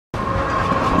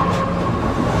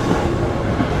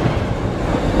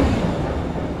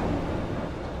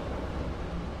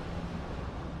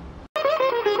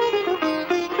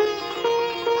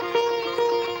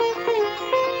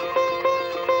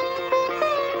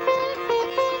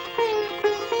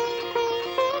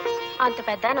అంత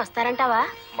పెద్ద ఆయన వస్తారంటావా?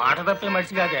 మాట తప్పే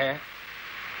మనిషి కాదే.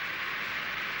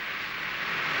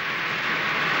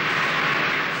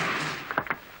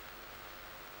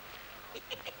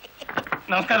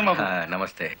 నమస్కారం బాబు.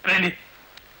 నమస్తే. రండి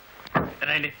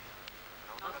రండి.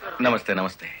 నమస్తే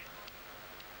నమస్తే.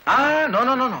 నో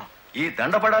నో నో నో, ఈ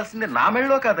దండ పడాల్సింది నా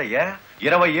మెళ్ళలో కాదయ్యా.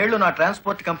 20 ఏళ్లు నా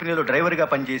ట్రాన్స్పోర్ట్ కంపెనీలో డ్రైవర్ గా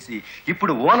పనిచేసి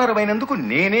ఇప్పుడు ఓనర్ అయినందుకు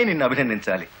నేనే నిన్ను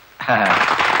అభినందించాలి.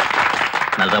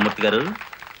 నల్లరామూర్తి గారు,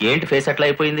 ఏంటి ఫేస్ అట్లా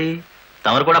అయిపోయింది?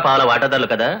 తమరు కూడా పాల వాటాదారులు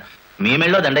కదా, మీ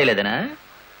మెళ్ళలో దండయలేదనా?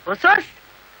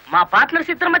 మా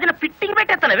పార్ట్నర్స్ ఇద్దరి మధ్యన ఫిట్టింగ్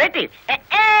పెట్టేస్తాను వేటి.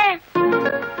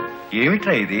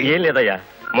 ఏమిట్రా ఇది? ఏం లేదయ్యా,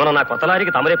 మొన్న నా కొత్త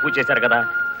లారీకి తమరే పూజ చేశారు కదా,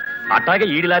 అట్లాగే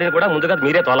ఈడి లారీని కూడా ముందుగా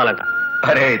మీరే తోలాలంట.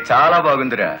 అరే చాలా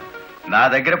బాగుందిరా. నా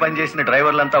దగ్గర పనిచేసిన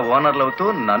డ్రైవర్లంతా ఓనర్లు అవుతూ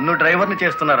నన్ను డ్రైవర్ని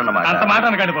చేస్తున్నారన్నమాట. అంత మాట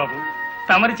అనకండి బాబు.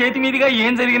 తమరి చేతి మీదుగా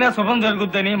ఏం జరిగినా శుభం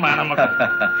జరుగుద్దని మా నమ్మకం.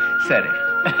 సరే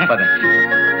పదండి.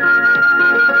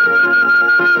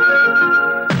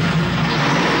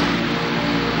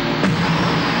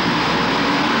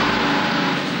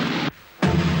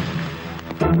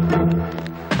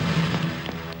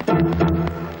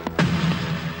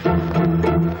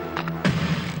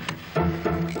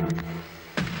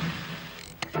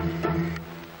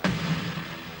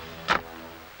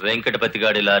 వెంకటపతి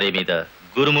గాడి లారీ మీద,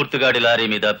 గురుమూర్తి గాడి లారీ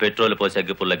మీద పెట్రోల్ పోసి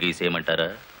అగ్గిపుల్ల గీసేయమంటారా?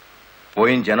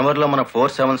 పోయిన జనవరిలో మన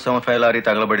 4775 లారీ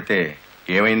తగలబడితే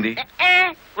ఏమైంది?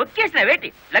 ఒక్కేసిన వేటి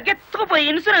లగ్గెత్తుకుపోయి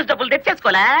ఇన్సూరెన్స్ డబ్బులు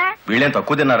తెచ్చేసుకోలే. వీళ్ళేం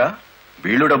తక్కువ తిన్నారా?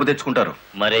 వీళ్ళు డబ్బు తెచ్చుకుంటారు.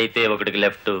 మరైతే ఒకటికి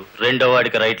లెఫ్ట్, రెండో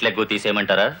వాడికి రైట్ లెగ్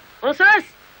తీసేయమంటారా?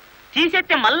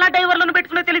 తీసేస్తే మళ్ళా డ్రైవర్లను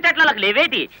పెట్టుకునే తెలిసేట్లా నాకు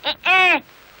లేవేటి.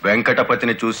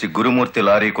 వెంకటపతిని చూసి గురుమూర్తి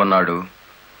లారీ కొన్నాడు,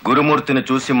 గురుమూర్తిని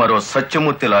చూసి మరో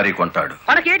సత్యమూర్తి లారీ కొంటాడు.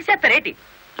 మనకేటి చేస్తారేటి?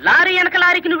 లారీ వెనక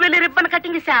లారీకి నువ్వు వెళ్ళి రిబ్బన్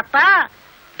కటింగ్ చేస్తా,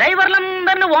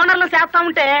 డ్రైవర్లందరినీ ఓనర్లు చేస్తా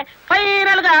ఉంటే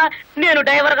ఫైనల్ గా నేను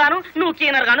డ్రైవర్ గాను నువ్వు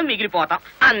క్లీనర్ గాను మిగిలిపోతాం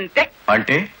అంతే.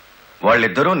 అంటే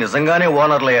వాళ్ళిద్దరూ నిజంగానే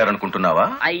ఓనర్లు అయ్యారనుకుంటున్నావా?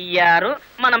 అయ్యారు,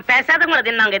 మనం ప్రసాదం కూడా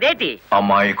తిన్నాం కదేటి.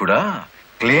 అమ్మాయి కూడా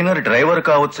క్లీనర్ డ్రైవర్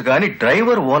కావచ్చు గాని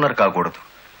డ్రైవర్ ఓనర్ కాకూడదు.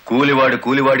 కూలివాడు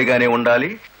కూలివాడిగానే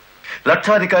ఉండాలి,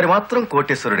 లక్షాధికారి మాత్రం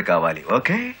కోటేశ్వరుడు కావాలి.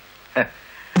 ఓకే?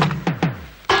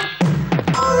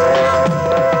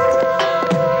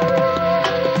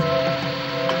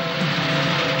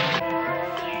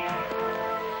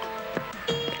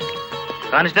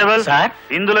 కానిస్టేబుల్ సార్,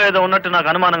 ఇందులో ఏదో ఉన్నట్టు నాకు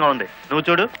అనుమానంగా ఉంది, నువ్వు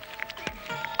చూడు.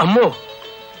 అమ్మో,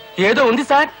 ఏదో ఉంది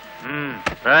సార్.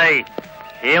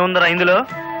 ఏముందరా ఇందులో?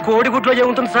 కోడిగుడ్లో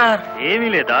ఏముంటుంది సార్? ఏమీ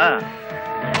లేదా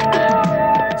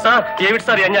సార్? ఏమిటి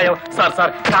సార్ అన్యాయం? సార్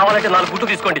సార్ కావాలంటే 4 గుడ్లు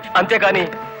తీసుకోండి, అంతేగాని.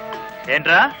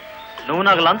 ఏంట్రా, నువ్వు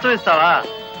నాకు లంచం ఇస్తావా?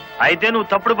 అయితే నువ్వు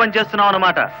తప్పుడు పని చేస్తున్నావు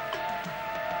అన్నమాట.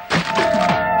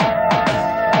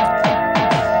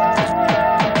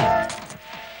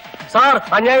 సార్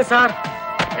అన్యాయం సార్.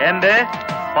 ఏందే,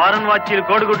 ఫారెన్ వాచీలు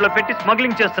కోడిగుడ్లో పెట్టి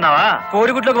స్మగ్లింగ్ చేస్తున్నావా?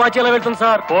 కోడిగుడ్లోకి వాచ్ ఎలా వెళ్తుంది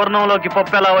సార్? పూర్ణంలోకి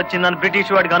పప్పు ఎలా వచ్చిందని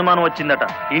బ్రిటిష్ వాడికి అనుమానం వచ్చిందట.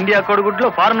 ఇండియా కోడిగుడ్లో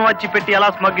ఫారెన్ వాచీ పెట్టి ఎలా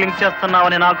స్మగ్లింగ్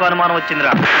చేస్తున్నావని నాకు అనుమానం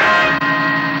వచ్చిందిరా.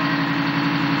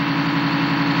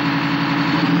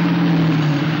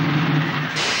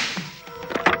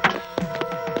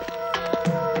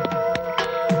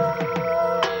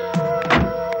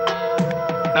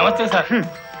 నమస్తే సార్.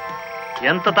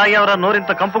 ఎంత తాగేవరా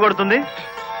నోరింత కంపు కొడుతుంది?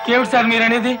 ఏమిటి సార్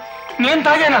మీరనేది? నేను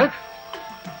తాగానా?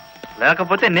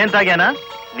 లేకపోతే నేను తాగానా?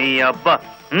 నీ అబ్బా.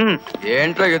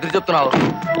 ఏంట్రా ఎదురు చెప్తున్నావు?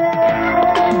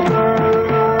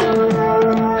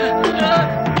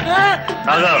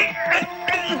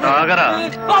 తాగరా.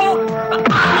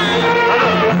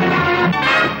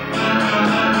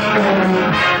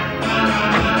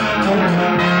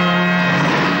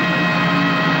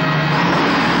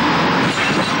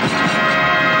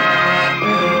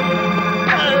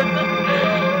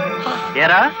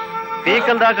 ఏరా,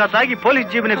 పీకల దాకా తాగి పోలీస్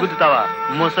జీబుని గుద్దుతావా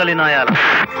ముసలి నాయాల?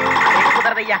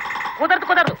 కుదరదయ్యా,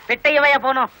 కుదరదు, పెట్టయ్యవయ్యా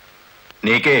పోను.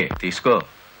 నీకే తీసుకో.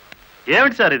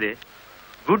 ఏమిటి సార్ ఇది?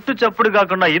 గుట్టు చప్పుడు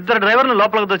కాకుండా 2 డ్రైవర్లు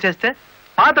లోపలికి దోచేస్తే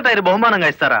పాత టైర్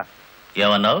బహుమానంగా ఇస్తారా?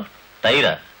 ఏమన్నావు?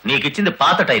 టైరా? నీకిచ్చింది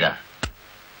పాత టైరా?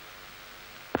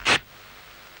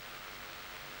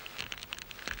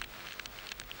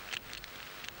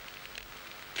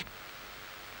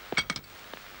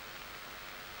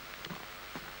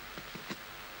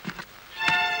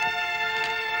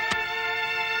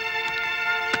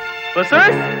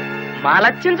 మా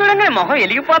లక్ష్యం చూడండి, మొహం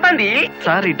వెలిగిపోతుంది.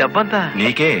 సార్ ఈ డబ్బంతా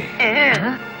నీకే.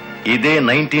 ఇదే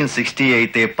 1960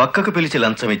 అయితే పక్కకు పిలిచి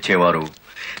లంచం ఇచ్చేవారు,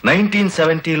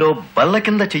 1970లో బల్ల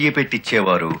కింద చెయ్యి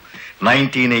పెట్టిచ్చేవారు,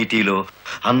 1980లో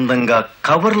అందంగా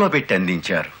కవర్లో పెట్టి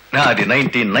అందించారు. నాది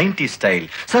 1990 స్టైల్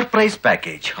సర్ప్రైజ్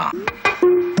ప్యాకేజ్.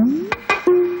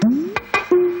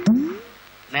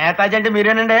 నేతాజీ అంటే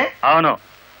మీరేనండి? అవును.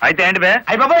 అయితే ఏంటి బే?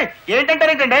 అయ్యి బాబోయ్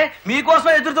ఏంటంటారేంటండి, మీకోసం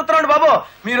ఎదురు చూస్తున్నాండి బాబు.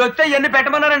 మీరు వచ్చే ఇవన్నీ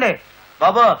పెట్టమన్నారండి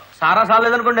బాబు. సారా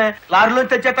సాలేదనుకోండి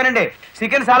లారీలోంచి తెచ్చేస్తానండి.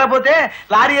 చికెన్ సాలపోతే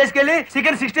లారీ వేసుకెళ్ళి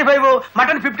చికెన్ 65,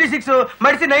 మటన్ 56,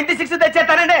 మనిషి 96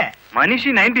 తెచ్చేస్తానండి.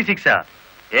 మనిషి 96?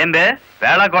 ఏం బే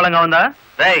వేళాకోళంగా ఉందా?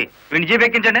 రై వీడిని జీప్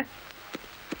ఎక్కించండి.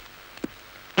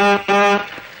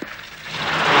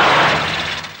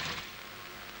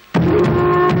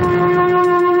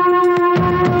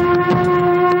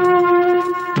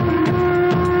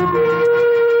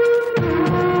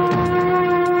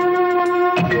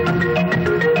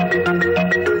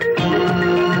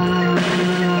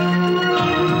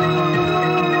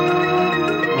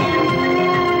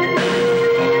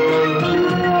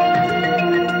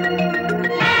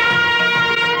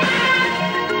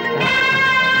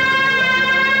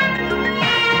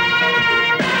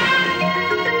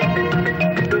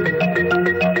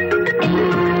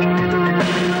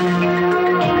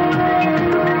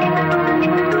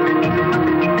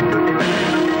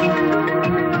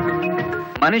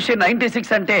 మనిషి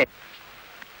 96 అంటే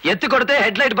ఎత్తి కొడితే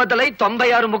హెడ్ లైట్ బద్దలై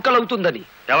 96 ముక్కలవుతుందని.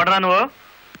 ఎవడరా నువ్వు?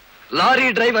 Lorry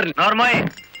driver. నార్మల్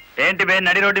ఏంటి బే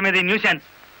నడి రోడ్డు మీద న్యూసెన్స్?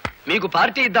 మీకు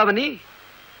పార్టీ ఇద్దామని.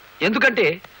 ఎందుకంటే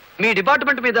మీ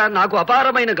డిపార్ట్మెంట్ మీద నాకు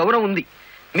అపారమైన గౌరవం ఉంది.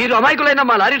 మీరు అమాయకులైన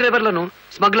మా లారీ డ్రైవర్లను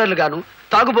స్మగ్లర్లు గాను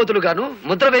తాగుబోతులు గాను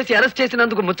ముద్ర వేసి అరెస్ట్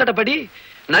చేసినందుకు ముచ్చటపడి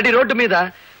నడి రోడ్డు మీద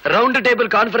రౌండ్ టేబుల్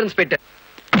కాన్ఫరెన్స్ పెట్టారు.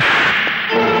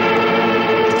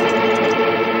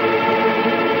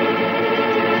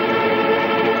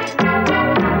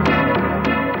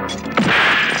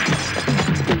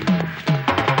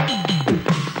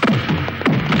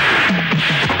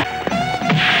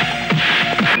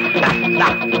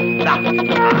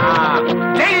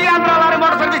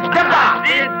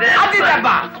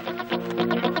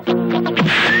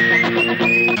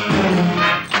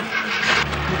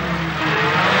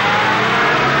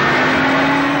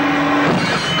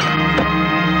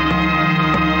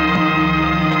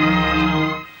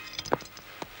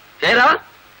 ఏరా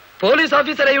పోలీస్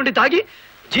ఆఫీసర్ అయి ఉండి తాగి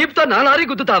జీప్తో నా లారీ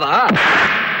గుద్దుతావా?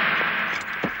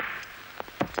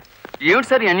 ఏమిటి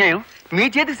సార్ అన్యాయం? మీ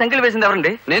చేతికి సంఖ్యలు వేసింది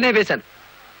ఎవరండి? నేనే వేశాను.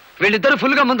 వీళ్ళిద్దరూ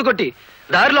ఫుల్ గా ముందు కొట్టి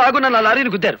దారిలో ఆగున్న నా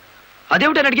లారీని గుద్దారు.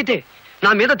 అదేమిటని అడిగితే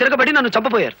నా మీద తిరగబడి నన్ను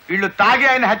చంపపోయారు. వీళ్ళు తాగి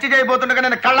ఆయన హత్య చేయబోతుండగా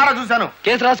నేను కళ్ళారా చూశాను.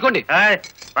 కేసు రాసుకోండి.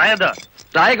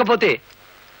 రాయకపోతే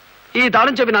ఈ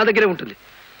తాళం చెవి నా దగ్గరే ఉంటుంది.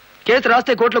 కేసు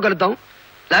రాస్తే కోర్టులో కలుద్దాం,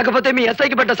 లేకపోతే మీ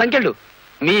ఎస్ఐకి పడ్డ సంఖ్యలు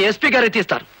మీ ఎస్పీ గారే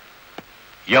తీస్తారు.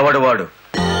 ఎవడు వాడు?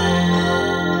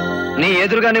 నీ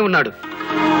ఎదురుగానే ఉన్నాడు.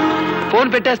 ఫోన్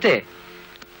పెట్టేస్తే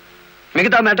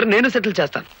మిగతా మ్యాటర్ నేను సెటిల్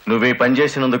చేస్తాను. నువ్వు ఈ పని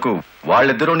చేసినందుకు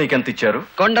వాళ్ళిద్దరూ నీకెంత ఇచ్చారు?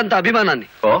 కొండంత అభిమానాన్ని.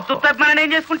 ఏం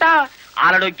చేసుకుంటా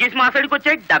ఆలడొక్కేసి మా సైడ్కి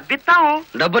వచ్చే డబ్బిస్తాం.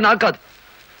 డబ్బు నాకు కాదు,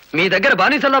 మీ దగ్గర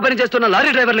బానిసల్లా పనిచేస్తున్న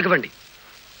లారీ డ్రైవర్లకు ఇవ్వండి.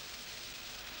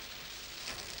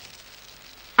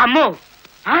 అమ్మో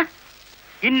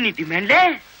ఇన్ని డిమాండ్లే.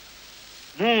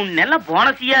 3 నెలల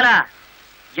బోనస్ ఇయ్యాలా,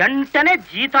 వెంటనే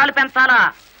జీతాలు పెంచాలా,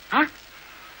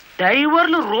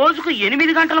 డ్రైవర్లు రోజుకు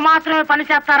 8 గంటలు మాత్రమే పని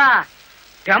చేస్తారా,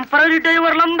 టెంపరీ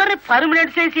డ్రైవర్లందరినీ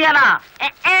పర్మనెంట్ చేసేయాలా,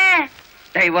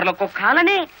 డ్రైవర్లకు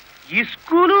కాలని ఈ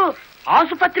స్కూలు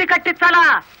ఆసుపత్రి కట్టించాలా.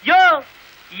 యో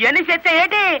ఇవన్నీ చేస్తే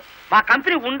ఏంటి? మా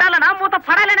కంపెనీ ఉండాలనా మూత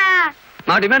పడాలనా?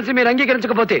 మా డిమాండ్స్ మీరు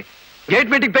అంగీకరించకపోతే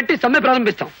గేట్ మీటింగ్ పెట్టి సమ్మె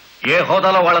ప్రారంభిస్తాం. ఏ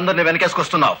హోదాలో వాళ్ళందరినీ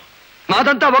వెనకేసుకొస్తున్నావు?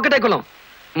 మాదంతా ఒకటే కులం,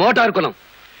 మోటార్ కులం.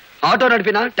 Auto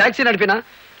నడిపినా, taxi నడిపినా,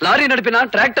 lorry నడిపినా,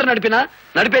 tractor నడిపినా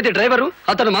నడిపేది driver,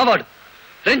 అతను మావాడు.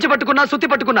 రెంచి పట్టుకున్నా, సుత్తి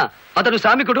పట్టుకున్నా అతను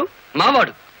శ్రామికుడు,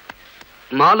 మావాడు.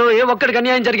 మాలో ఏ ఒక్కడికి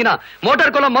అన్యాయం జరిగినా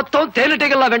మోటార్ కులం మొత్తం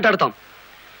తేలిటీగల్లా వెంటాడతాం.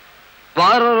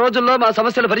 వారం రోజుల్లో మా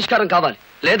సమస్యల పరిష్కారం కావాలి,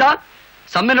 లేదా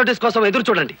సమ్మె నోటీస్ కోసం ఎదురు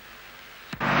చూడండి.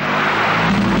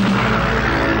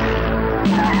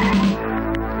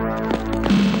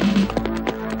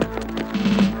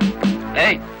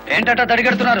 ఏంటట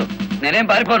తడిగడుతున్నారు? నేనేం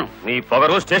పారిపోను. నీ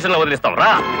పొగరు స్టేషన్ లో వదిలిస్తాం రా.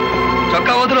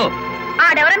 చొక్కా వదులు.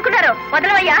 ఆడెవరనుకున్నారు?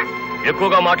 వదలవయ్యా.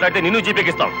 ఎక్కువగా మాట్లాడితే నిన్ను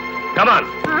జీపెక్కిస్తాం. కమాన్.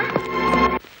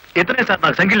 ఇతనే సార్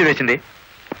నాకు సంఖ్యలు వేసింది.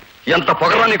 ఎంత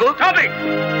పొగరా నీకు?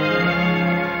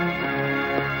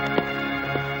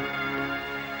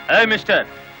 మిస్టర్,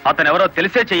 అతను ఎవరో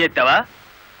తెలిసే చెయ్యెత్తావా?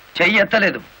 చెయ్యి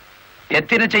ఎత్తలేదు,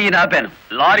 ఎత్తిన చెయ్యి నాపాను.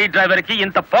 లారీ డ్రైవర్ కి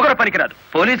ఇంత పొగరు పనికిరాదు.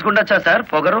 పోలీస్ గుండొచ్చా సార్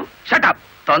పొగరు? షటప్.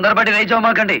 తొందరపడి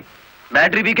రైచవమాకండి,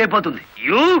 బ్యాటరీ వీక్ అయిపోతుంది.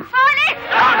 యూ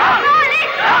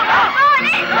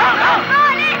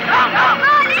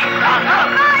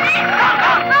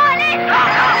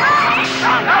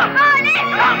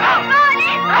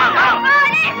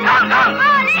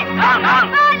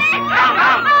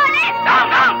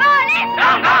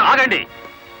ఆగండి.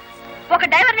 ఒక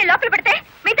డ్రైవర్ ని లోపల పెడితే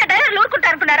మిగతా డ్రైవర్లు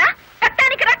ఊరుకుంటారు అనుకున్నారా?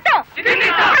 రక్తానికి రక్తం,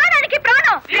 ప్రాణానికి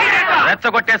ప్రాణం.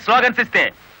 రెచ్చగొట్టే స్లోగన్స్ ఇస్తే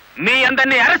మీ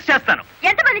అందరినీ అరెస్ట్ చేస్తాను.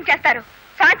 ఎంతమందిని చేస్తారు?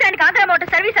 సాయంత్రానికి ఆంధ్ర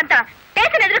మోటార్ సర్వీస్ అంతా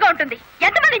స్టేషన్ ఎదురుగా ఉంటుంది.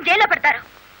 ఎంతమందిని జైల్లో పెడతారు?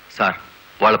 సార్,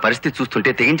 వాళ్ళ పరిస్థితి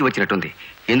చూస్తుంటే తెగించి వచ్చినట్టుంది.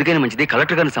 ఎందుకైనా మంచిది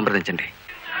కలెక్టర్ గారిని సంప్రదించండి.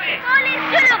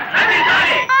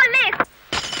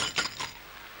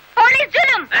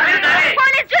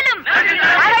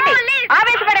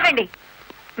 ఆవేశపడకండి.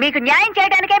 మీకు న్యాయం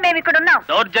చేయడానికే మేము ఇక్కడ ఉన్నాం.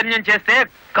 దౌర్జన్యం చేస్తే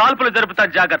కాల్పులు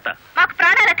జరుపుతారు, జాగ్రత్త. మాకు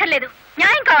ప్రాణాలు అక్కర్లేదు,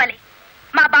 న్యాయం కావాలి.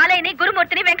 మా బాలయ్యని,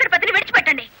 గురుమూర్తిని, వెంకటపతిని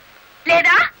విడిచిపెట్టండి.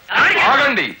 లేదా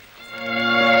ఆగండి.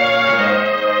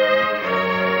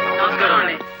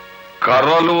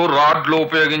 కర్రలు రాడ్లు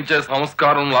ఉపయోగించే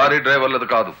సంస్కారం లారీ డ్రైవర్లది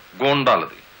కాదు,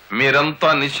 గూండాలది. మీరంతా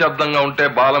నిశ్శబ్దంగా ఉంటే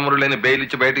బాలమురళిని బెయిల్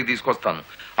ఇచ్చి బయటికి తీసుకొస్తాను.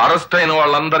 అరెస్ట్ అయిన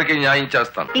వాళ్ళందరికీ న్యాయం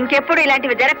చేస్తాను. ఇంకెప్పుడు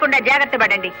ఇలాంటివి జరగకుండా జాగ్రత్త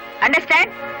పడండి.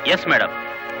 అండర్స్టాండ్? Yes madam.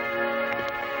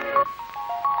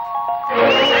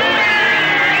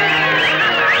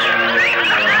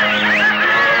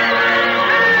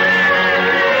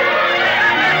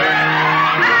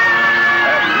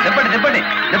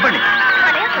 చెప్పండి.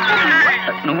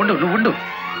 నువ్వు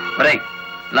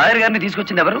లాయర్ గారిని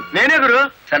తీసుకొచ్చింది ఎవరు? నేనే గురు.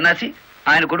 సన్నాసి,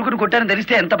 ఆయన కొడుకును కొట్టారని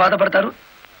తెలిస్తే ఎంత బాధపడతారు?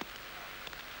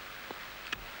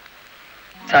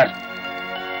 సార్,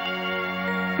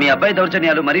 మీ అబ్బాయి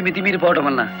దౌర్జన్యాలు మరీ మితిమీరిపోవడం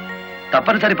వలన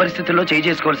తప్పనిసరి పరిస్థితుల్లో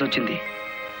చేసుకోవాల్సి వచ్చింది.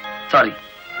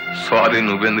 సారీ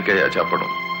నువ్వెందుకయ్యా చెప్పడం?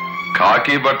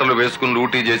 కాకి బట్టలు వేసుకుని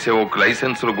డ్యూటీ చేసే ఒక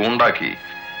లైసెన్సులు గూండాకి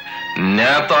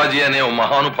నేతాజీ అనే ఓ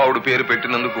మహానుభావుడు పేరు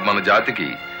పెట్టినందుకు మన జాతికి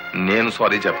నేను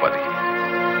సారీ చెప్పాలి.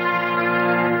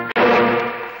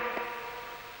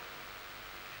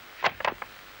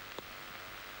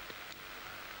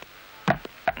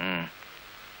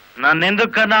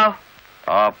 నన్నెందుకు కన్నావు?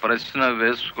 ఆ ప్రశ్న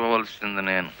వేసుకోవాల్సింది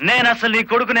నేను అసలు నీ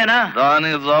కొడుకునేనా?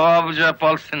 దానికి జవాబు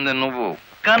చెప్పాల్సింది నువ్వు.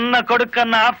 కన్న కొడుకు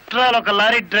కన్నా ఆఫ్టర్ ఆల్ ఒక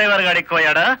లారీ డ్రైవర్ గాడు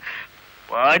ఎక్కువయ్యాడా?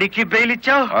 వాడికి బెయిల్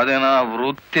ఇచ్చావు? అది నా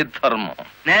వృత్తి ధర్మం.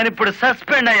 నేను ఇప్పుడు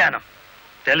సస్పెండ్ అయ్యాను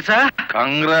తెలుసా?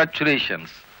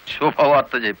 కంగ్రాచులేషన్స్,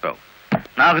 శుభవార్త చెప్పావు.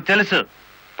 నాకు తెలుసు.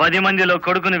 10 మందిలో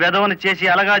కొడుకుని వెధవని చేసి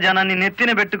అలగా జనాన్ని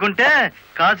నెత్తిన పెట్టుకుంటే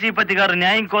కాశీపతి గారు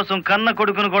న్యాయం కోసం కన్న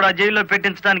కొడుకును కూడా జైల్లో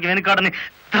పెట్టించడానికి వెనుకాడని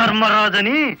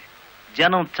ధర్మరాజని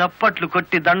జనం చప్పట్లు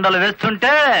కొట్టి దండలు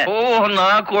వేస్తుంటే, ఓ నా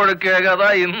కొడుకే కదా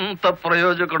ఇంత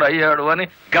ప్రయోజకుడు అయ్యాడు అని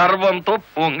గర్వంతో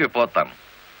పొంగిపోతాను.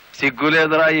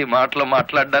 సిగ్గులేదురా ఈ మాటలు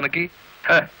మాట్లాడడానికి?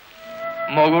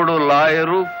 మగుడు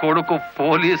లాయరు, కొడుకు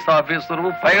పోలీస్ ఆఫీసరు,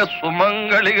 పైగా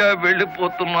సుమంగళిగా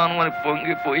వెళ్ళిపోతున్నాను అని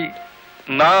పొంగిపోయి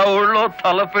నా ఊళ్ళో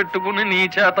తల పెట్టుకుని నీ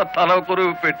చేత తల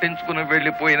కొరువు పెట్టించుకుని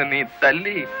వెళ్ళిపోయిన నీ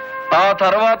తల్లి ఆ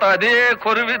తర్వాత అదే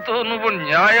కొరువితో నువ్వు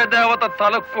న్యాయదేవత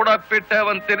తలకు కూడా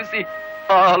పెట్టావని తెలిసి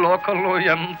ఆ లోకంలో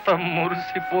ఎంత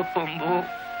మురిసిపోతుందో.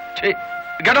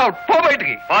 గెట్ అవుట్, పో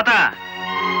బయటికి. పోతా,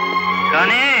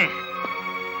 కానీ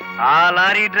ఆ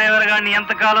లారీ డ్రైవర్ గారిని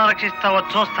ఎంతకాలం రక్షిస్తావో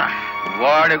చూస్తా.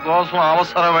 వాడి కోసం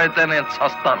అవసరమైతే నేను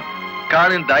చస్తాను,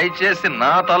 కానీ దయచేసి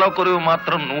నా తల కొరువు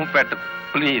మాత్రం నువ్వు పెట్టకు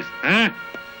ప్లీజ్.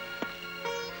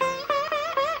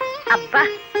 అబ్బా,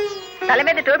 తల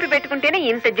మీద టోపీ పెట్టుకుంటేనే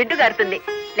ఇంత జిడ్డు గారుతుంది,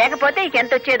 లేకపోతే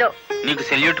ఇంకెంత వచ్చేదో. నీకు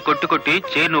సెల్యూట్ కొట్టు కొట్టి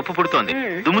చేరు ఉప్పు పుడుతోంది,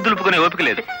 దుమ్ము దులుపుకునే ఓపిక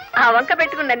లేదు. ఆ వంక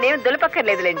పెట్టుకున్న నేను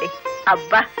దులపక్కర్లేదులేండి.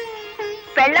 అబ్బా,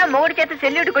 పెళ్ళ మూడు చేత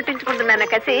సెల్యూట్ కొట్టించుకుంటున్నాను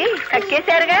కసి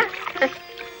కక్కేశారుగా.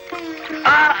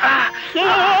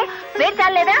 వేడి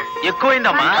చాలేదా?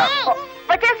 ఎక్కువైందమ్మా.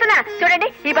 వచ్చేస్తున్నా చూడండి,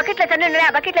 ఈ బకెట్ లో తన్ను ఉన్నాయి,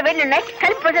 ఆ బకెట్ లో వేళ్ళు ఉన్నాయి,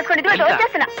 కలిపి పోసేసుకోండి.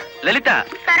 వచ్చేస్తున్నా. లలిత,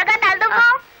 త్వరగా తలదుకో.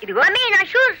 ఇదిగో నా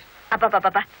షూస్.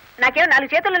 అబ్బాబాబా, నాకేమో 4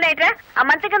 చేతులు ఉన్నాయిట్రా, ఆ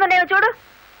మంచం కింద ఉన్నాయో చూడు.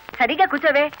 సరిగా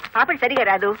కూర్చోవే, పాపడి సరిగా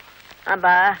రాదు.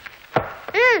 అబ్బా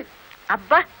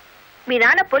అబ్బా, మీ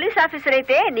నాన్న పోలీస్ ఆఫీసర్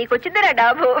అయితే నీకొచ్చిందిరా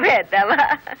డాబు వేద్దావా.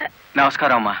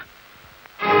 నమస్కారం అమ్మా.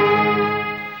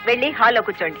 వెళ్ళి హాల్లో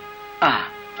కూర్చోండి.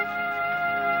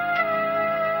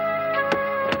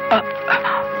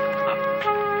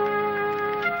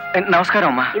 నమస్కారం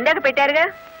అమ్మా. ఇందాక పెట్టారుగా.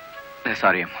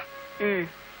 సారీ అమ్మా.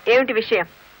 ఏమిటి విషయం?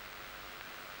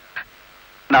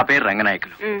 నా పేరు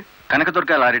Ranganayakulu,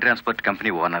 Kanakadurga lorry transport company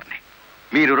ఓనర్ని.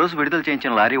 మీరు రోజు విడుదల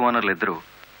చేయించిన లారీ ఓనర్లు ఇద్దరు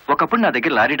ఒకప్పుడు నా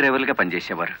దగ్గర లారీ డ్రైవర్లుగా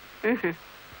పనిచేసేవారు.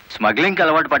 స్మగ్లింగ్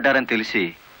అలవాటు పడ్డారని తెలిసి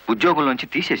ఉద్యోగుల నుంచి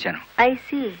తీసేశాను.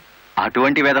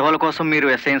 అటువంటి వెధవల కోసం మీరు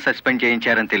ఎస్ఐని సస్పెండ్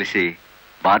చేయించారని తెలిసి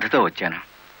బాధతో వచ్చాను.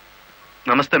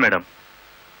 నమస్తే మేడం.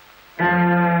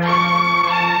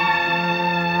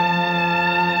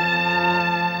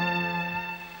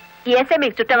 ఈ ఎస్ఐ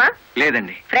మీకు చుట్టమా?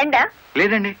 లేదండి. ఫ్రెండా?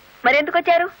 లేదండి. మరెందుకు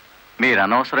వచ్చారు? మీరు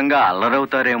అనవసరంగా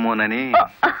అల్లరవుతారేమోనని.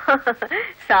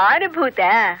 సానుభూత.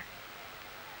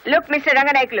 లుక్ మిస్టర్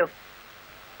రంగనాయకులు,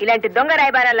 ఇలాంటి దొంగ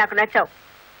రాయబారాలు నాకు నచ్చావు.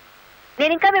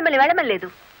 నేను ఇంకా మిమ్మల్ని వెళ్ళమలేదు.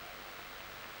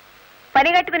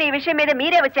 పనిగట్టుకుని ఈ విషయం మీద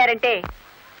మీరే వచ్చారంటే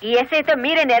ఈ ఎస్ఐతో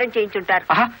మీరే నేరం చేయించుంటారు.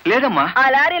 లేదమ్మా. ఆ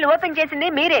లారీలు ఓపెన్ చేసింది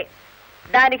మీరే.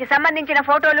 దానికి సంబంధించిన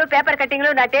ఫోటోలు పేపర్ కట్టింగ్లు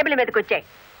నా టేబుల్ మీదకి వచ్చాయి.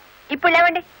 ఇప్పుడు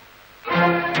లేవండి.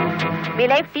 మీ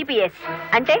లైఫ్ టీపీఎస్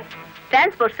అంటే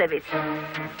ట్రాన్స్పోర్ట్ సర్వీస్,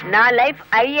 నా లైఫ్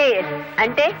ఐఏఎస్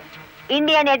అంటే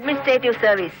Indian administrative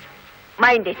service.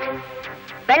 Mind it.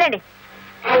 వెళ్ళండి.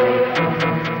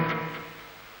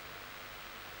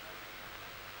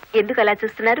 ఎందుకు అలా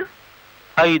చూస్తున్నారు?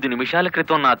 5 నిమిషాల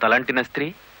క్రితం నా తలంటిన స్త్రీ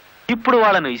ఇప్పుడు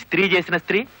వాళ్ళను ఇస్త్రీ చేసిన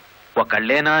స్త్రీ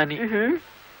ఒకళ్ళేనా అని.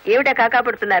 ఏమిటా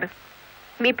కాకాపడుతున్నారు?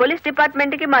 మీ పోలీస్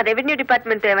డిపార్ట్మెంట్ కి మా రెవెన్యూ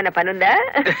డిపార్ట్మెంట్ ఏమైనా పనుందా?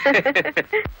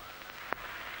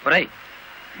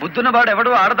 బుద్ధున్నవాడు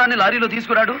ఎవడు ఆడదాన్ని లారీలో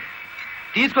తీసుకురాడు,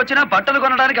 తీసుకొచ్చినా బట్టలు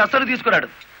కొనడానికి అస్సలు తీసుకురాడు.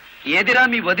 ఏదిరా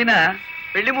మీ వదిన?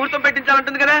 పెళ్లి ముహూర్తం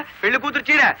పెట్టించాలంటుంది కదా. పెళ్లి కూతురు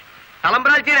చీర,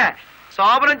 తలంబ్రాల చీర,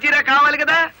 శోభనం చీర కావాలి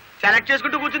కదా. సెలెక్ట్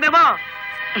చేసుకుంటూ కూర్చుందేమో.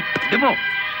 డిమో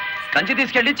కంచి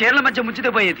తీసుకెళ్లి చీరల మధ్య ముంచితే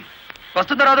పోయేది.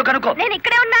 వస్తుందో రాదో కనుక్కో. నేను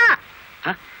ఇక్కడే ఉన్నా.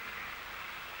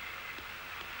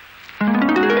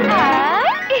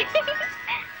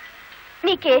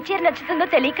 నీకే చీర నచ్చుతుందో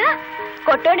తెలియక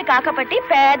కొట్టోని కాకపట్టి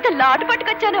పెద్ద లాటు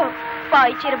పట్టుకొచ్చాను. పై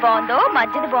చీర బాగుందో,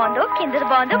 మధ్యది బాగుందో, కిందది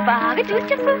బాగుందో బాగా చూసి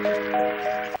చెప్పు.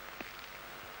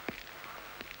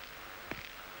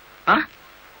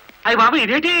 అయ్యి బాబు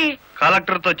ఇదేంటి?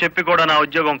 కలెక్టర్ తో చెప్పి కూడా నా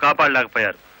ఉద్యోగం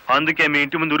కాపాడలేకపోయారు. అందుకే మీ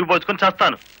ఇంటి ముందు ఉరిపోసుకొని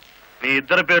చేస్తాను. మీ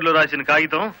ఇద్దరు పేర్లు రాసిన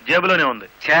కాగితం జేబులోనే ఉంది.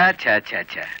 చా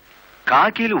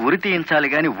కాకీలు ఉరి తీయించాలి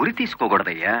గాని ఉరి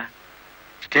తీసుకోకూడదయ్యా.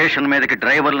 స్టేషన్ మీదకి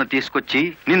డ్రైవర్లను తీసుకొచ్చి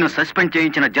నిన్ను సస్పెండ్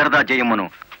చేయించిన జరదా జయమ్మను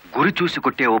గురి చూసి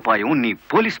కొట్టే ఉపాయం నీ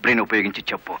పోలీస్ బ్రెయిన్ ఉపయోగించి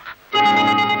చెప్పు.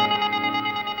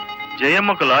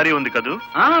 జయమ్మకు లారీ ఉంది కదూ?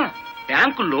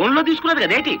 బ్యాంకు లోన్ లో తీసుకున్నది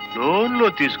కదేటి? లోన్ లో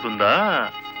తీసుకుందా?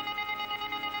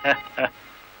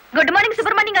 గుడ్ మార్నింగ్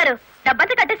సుబ్రహ్మణ్యం గారు.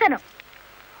 డబ్బంతా కట్టేశాను.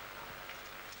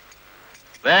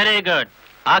 Very good.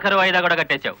 ఆఖరి వాయిదా కూడా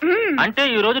కట్టేశావు. అంటే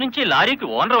ఈ రోజు నుంచి లారీకి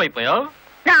ఓనర్ అయిపోయావు.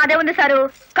 నాదే ఉంది సారు.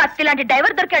 కత్తి లాంటి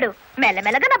డ్రైవర్ దొరికాడు.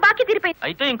 మెల్లమెల్లగా నా బాకీ తీరిపోయింది.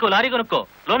 అయితే ఇంకో లారీ కొనుక్కో,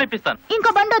 లోన్ ఇప్పిస్తాను. ఇంకో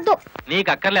బండి వద్దు. నీకు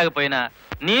అక్కర్లేకపోయినా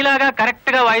నీలాగా కరెక్ట్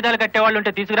గా వాయిదాలు కట్టేవాళ్ళు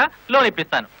ఉంటే తీసుకురా, లోన్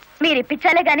ఇప్పిస్తాను. మీరు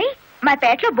ఇప్పించాలే గాని మా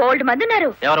పేటలో బోల్డ్ మంది ఉన్నారు.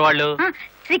 ఎవరు వాళ్ళు?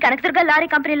 శ్రీ కనకదుర్గ లారీ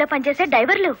కంపెనీలో పనిచేసే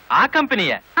డ్రైవర్లు. ఆ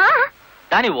కంపెనీయా?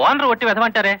 దాని ఓనర్ ఒట్టి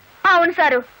వెదమంటారే? అవును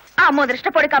సారు. ఆ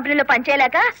ముదృష్టపొడి కంపెనీలో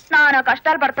పనిచేయలేక నానా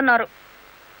కష్టాలు పడుతున్నారు.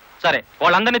 సరే,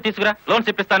 వాళ్ళందరినీ తీసుకురా, లోన్స్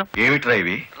ఇప్పిస్తాను. ఏమిట్రా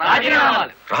ఇవి?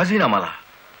 రాజీనామాలా?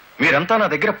 మీరంతా నా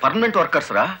దగ్గర పర్మనెంట్ వర్కర్స్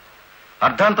రా.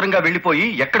 అర్ధాంతరంగా వెళ్ళిపోయి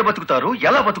ఎక్కడ బతుకుతారు,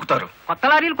 ఎలా బతుకుతారు? కొత్త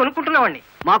లారీలు కొనుక్కుంటున్నామండి.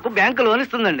 మాకు బ్యాంకు లోన్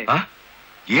ఇస్తుందండి.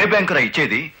 ఏ బ్యాంకురా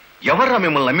ఇచ్చేది? ఎవర్రా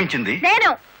మిమ్మల్ని నమ్మించింది?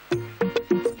 నేను.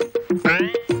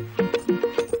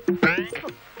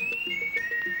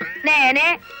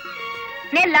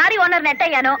 నేను లారీ ఓనర్ నెట్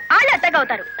అయ్యాను. వాళ్ళు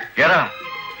ఎత్తగవుతారు. ఎరా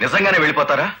నిజంగానే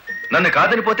వెళ్ళిపోతారా? నన్ను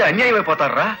కాదనిపోతే అన్యాయం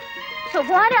అయిపోతారా?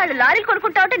 శుభవారి వాళ్ళు లారీలు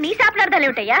కొనుక్కుంటా ఉంటే నీ శాపలార్థాలు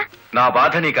ఏమిటయ్యా? నా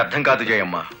బాధ నీకు అర్థం కాదు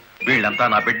జయమ్మ. వీళ్ళంతా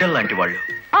నా బిడ్డలు లాంటి వాళ్ళు.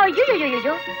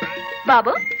 అయ్యో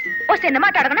బాబు, ఓ చిన్న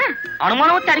మాట అడగనా?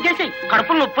 అనుమానం వచ్చి అడిగేసి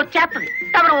కడుపులో నొప్పి వచ్చేస్తుంది.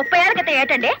 తమరు 30 ఏళ్ళ క్రితం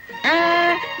ఏటండి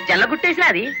జల్లగుట్టేసిన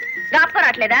అది జ్ఞాపకం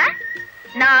రావట్లేదా?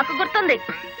 నాకు గుర్తుంది.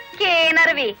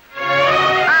 కేనరవి.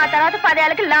 ఆ తర్వాత 10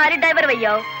 ఏళ్ళకి లారీ డ్రైవర్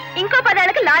అయ్యావు. ఇంకో 10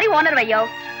 ఏళ్ళకి లారీ ఓనర్ అయ్యావు.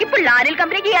 ఇప్పుడు లారీల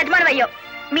కంపెనీకి యజమాని అయ్యావు.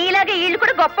 మీలాగే వీళ్ళు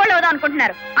కూడా గొప్పవాళ్ళు అవుదాం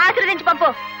అనుకుంటున్నారు. ఆశీర్వదించి పంపు.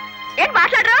 ఏం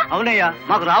మాట్లాడరా? అవునయ్యా,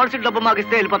 మాకు రావాల్సిన డబ్బు మాకు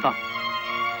ఇస్తే వెళ్ళిపోతాం.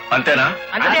 అంతేనా?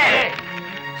 అంతే.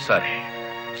 సరే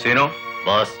సీను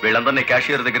బాస్, వీళ్ళందరినీ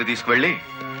క్యాషియర్ దగ్గర తీసుకువెళ్ళి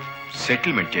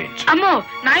సెటిల్మెంట్ చేయించు. అమ్మో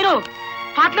నాయను,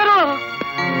 పార్ట్నరు.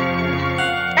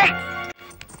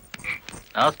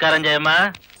 నమస్కారం జయమ్మా.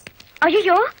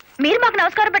 అయ్యో, మీరు మాకు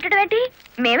నమస్కారం పెట్టడం ఏంటి?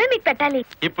 మేమే మీకు పెట్టాలి.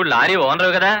 ఇప్పుడు లారీ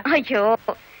ఓనరు కదా. అయ్యో,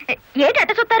 ఏంటి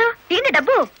అట్ట చూస్తారు? దీన్ని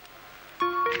డబ్బు.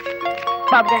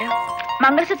 బాబు గారు,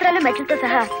 మంగళసూత్రాలు మెట్లతో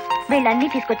సహా వీళ్ళన్నీ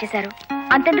తీసుకొచ్చేశారు.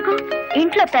 అంతెందుకు,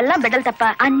 ఇంట్లో తెల్లం బిడ్డలు తప్ప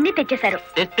అన్ని తెచ్చేశారు.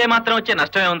 తెస్తే మాత్రం వచ్చే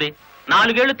నష్టమే ఉంది.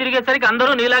 4 ఏళ్లు తిరిగేసరికి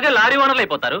అందరూ నీలాగే లారీ ఓనర్లు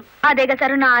అయిపోతారు. అదేగా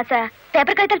సారు నా ఆశ.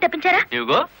 పేపర్ కాగితాలు తెప్పించారా?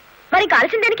 ఇవిగో. మరి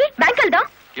కాల్సిన దానికి బ్యాంక్ వెళ్దాం.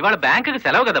 ఇవాళ బ్యాంకుకి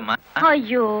సెలవు కదమ్మా.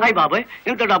 అయ్యో అయ్యి బాబాయ్,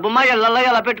 ఇంత డబ్బు మా ఇళ్ళల్లో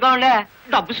ఎలా పెట్టుకోండి?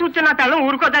 డబ్బు చూస్తే నా తల్లం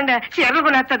ఊరుకోదండి. చీరలు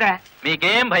కొనేస్తుందా?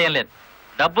 మీకేం భయం లేదు.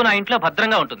 డబ్బు నా ఇంట్లో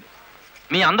భద్రంగా ఉంటుంది.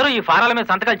 మీ అందరూ ఈ ఫారాల మీద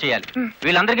సంతకాలు చేయాలి.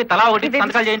 వీళ్ళందరికీ తలా ఒకటి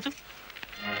సంతకాలు చేయించు.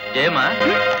 జయమ్మా,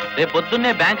 రేపు పొద్దున్నే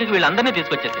బ్యాంకుకి వీళ్ళందరినీ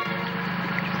తీసుకొచ్చేసి.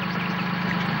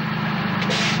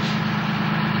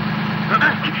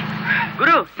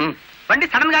 గురు, బండి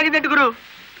సడన్ గా ఆగిందండి గురు.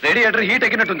 Radiator heat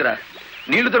ఎక్కినట్టుందిరా.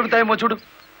 నీళ్లు దొరుకుతాయేమో చూడు.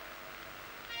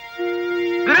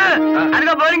 గురు,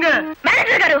 అదిగో బౌలింగ్.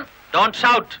 మేనేజర్ గారు, డోంట్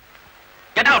షౌట్,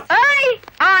 గెట్ అవుట్.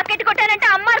 ఆ కెట్టి కొట్టానంటే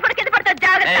అమ్మారు కూడా కింద పడతారు.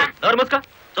 జాగ్రత్త. నోరు మూసుకో.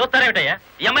 చూస్తారేమిటయ్యా?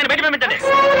 ఈ అమ్మాయిని బయట పంపించండి.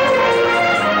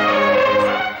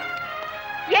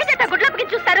 ఏంటంటే గుడ్లప్పకి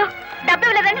చూస్తారు? డబ్బు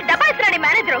ఇవ్వలేదండి. డబ్బా ఇస్తున్నాడు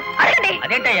మేనేజరు. అడగండి.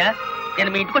 అదేంటయ్యా, నేను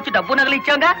మీ ఇంటికి వచ్చి డబ్బు నగలు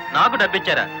ఇచ్చాగా? నాకు డబ్బు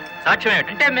ఇచ్చారా? సాక్ష్యం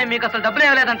ఏమిటి? అంటే మేము మీకు అసలు డబ్బులు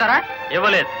ఇవ్వలేదంటారా?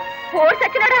 ఇవ్వలేదు. ఓడి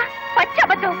చచ్చినాడా పచ్చి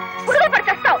అబద్ధం పురుగులు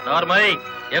పడిచేస్తావు. నార్మల్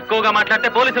ఎక్కువగా మాట్లాడితే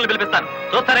పోలీసులు పిలిపిస్తాను.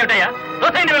 చూస్తారేమిటయ్యా?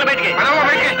 చూస్తాయండి వీళ్ళ బయటికి.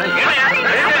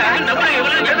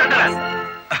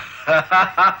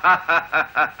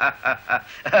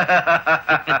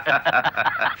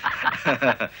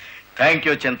 థ్యాంక్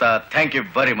యూ చింత, థ్యాంక్ యూ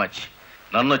వెరీ మచ్.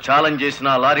 నన్ను ఛాలెంజ్ చేసిన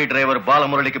లారీ డ్రైవర్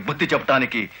బాలమురళికి బుద్ధి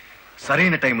చెప్పడానికి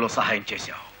సరైన టైంలో సహాయం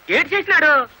చేశావు. ఏడు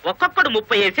చేసినాడు? ఒక్కొక్కడు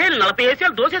 30 ఏసేలు 40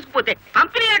 ఏసేలు దోసేసుకుపోతే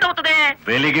కంపెనీ ఏటవుతుంది?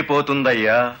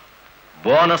 వెలిగిపోతుందయ్యా.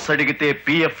 బోనస్ అడిగితే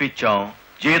పిఎఫ్ ఇచ్చాం,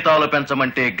 జీతాలు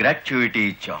పెంచమంటే గ్రాట్యుయిటీ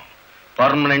ఇచ్చాం.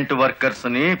 పర్మనెంట్ వర్కర్స్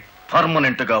ని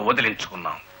పర్మనెంట్ గా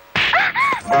వదిలించుకున్నాం.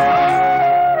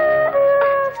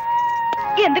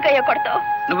 ఎందుకయ్యా కొడతావు?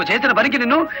 నువ్వు చేసిన పనికి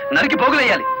నిన్ను నరికి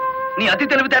పోగులేయాలి. నీ అతి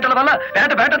తెలివితేటల వల్ల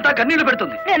బేటంతా కన్నీళ్లు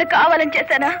పెడుతుంది. నేను కావాలని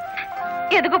చేశానా?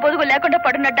 ఎదుగు పొదుగు లేకుండా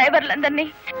పడున్న డ్రైవర్లందరినీ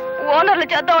ఓనర్లు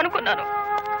చేద్దాం అనుకున్నాను.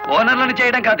 ఓనర్లను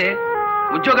చేయడం కాదే,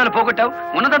 ఉద్యోగాలు పోగొట్టావు,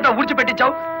 ఉన్నదంతా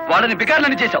ఊడ్చిపెట్టించావు, వాళ్ళని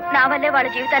బికార్లని చేశావు. నా వల్లే వాళ్ళ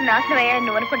జీవితాన్ని నాశనం అయ్యాయని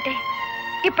నువ్వు అనుకుంటే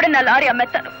ఇప్పుడు నా లారీ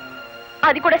అమ్మేస్తాను.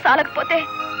 అది కూడా సాలకపోతే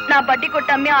నా బడ్డీ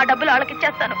కొట్టి అమ్మి ఆ డబ్బులు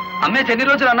వాళ్ళకిచ్చేస్తాను. అమ్మేసి ఎన్ని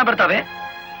రోజులు అన్న పెడతావే?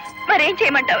 మరేం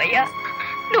చేయమంటావయ్యా?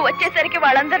 నువ్వు వచ్చేసరికి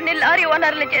వాళ్ళందరినీ లారీ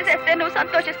ఓనర్లు చేసేస్తే నువ్వు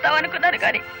సంతోషిస్తావు అనుకున్నాను,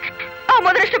 కానీ ఆ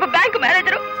మొదలష్టపు బ్యాంకు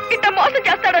మేనేజరు ఇట్లా మోసం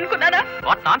చేస్తాడు అనుకున్నానా?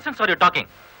 What nonsense are you talking?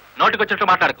 నోటికొచ్చినట్లు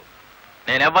మాట్లాడకు.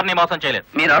 నేను ఎవరిని మోసం చేయలేదు.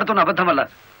 మీరు ఆడుతున్న అబద్ధం వల్ల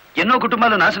ఎన్నో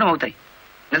కుటుంబాలు నాశనం అవుతాయి.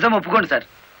 నిజం ఒప్పుకోండి సార్.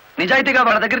 నిజాయితీగా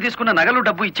వాళ్ళ దగ్గర తీసుకున్న నగలు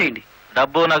డబ్బు ఇచ్చేయండి.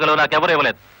 డబ్బు నగలు నాకెవరు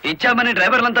ఇవ్వలేదు. ఇచ్చామని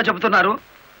డ్రైవర్లంతా చెబుతున్నారు,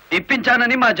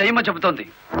 ఇప్పించానని మా జయమ్మ చెబుతోంది.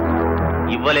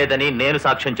 ఇవ్వలేదని నేను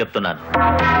సాక్ష్యం చెప్తున్నాను.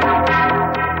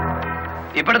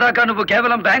 ఇప్పటిదాకా నువ్వు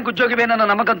కేవలం బ్యాంక్ ఉద్యోగివేనన్న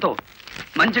నమ్మకంతో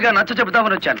మంచిగా నచ్చ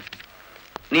చెబుతామని వచ్చాను.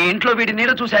 నీ ఇంట్లో వీడి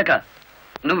నీడ చూశాక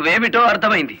నువ్వేమిటో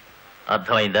అర్థమైంది.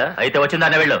 అర్థమైందా? అయితే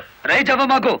వచ్చిందానే వెళ్ళు. రైట్ అవ్వ,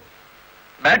 మాకు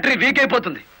బ్యాటరీ వీక్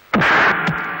అయిపోతుంది.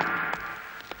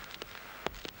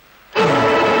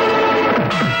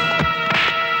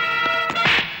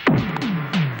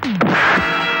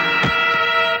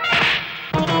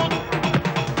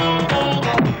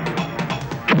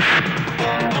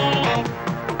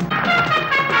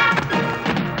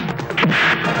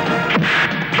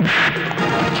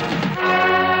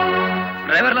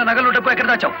 డ్రైవర్ల నగలు డబ్బు ఎక్కడ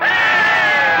దాచావు?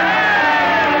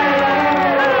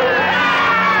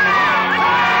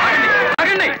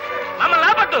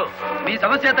 మీ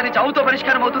సమస్య అతని చావుతో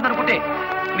పరిష్కారం అవుతుందనుకుంటే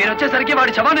మీరు వచ్చేసరికి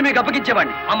వాడి శవాన్ని మీకు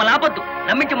అప్పగించేవాడిని. మమ్మల్ని ఆపొద్దు.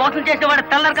 నమ్మించి మోసం చేసే వాడు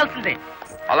తెల్లరకాల్సిందే.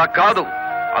 అలా కాదు.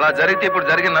 అలా జరిగితే ఇప్పుడు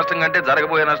జరిగిన నష్టం కంటే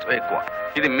జరగబోయే నష్టం ఎక్కువ.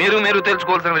 ఇది మీరు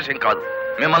తెలుసుకోవాల్సిన విషయం కాదు.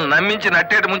 మిమ్మల్ని నమ్మించి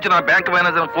నట్టేట ముంచి నా బ్యాంక్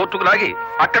మేనేజర్ కోర్టుకు లాగి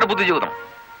అక్కడ బుద్ధి చెబుదాం.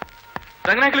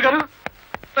 రంగనాయకులు గారు,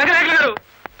 రంగనాయకులు గారు,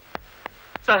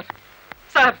 సార్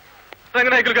సార్,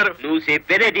 రంగనాయకులు గారు. నువ్వు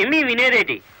చెప్పేదేటి నీ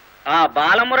వినేదేటి? ఆ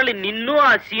బాలమురళి నిన్ను ఆ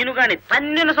సీను గాని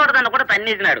తన్నిన చోటదాన్ని కూడా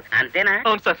తన్నేసినాడు, అంతేనా?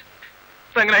 అవును సార్.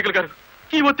 రంగనాయకులు గారు,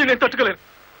 ఈ ఒత్తిడి నేను తట్టుకోలేను.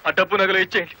 ఆ డబ్బు నగలు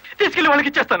ఇచ్చేయండి, తీసుకెళ్లి వాళ్ళకి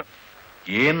ఇచ్చేస్తాను.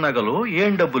 ఏం నగలు,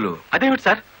 ఏం డబ్బులు? అదేమిటి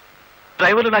సార్,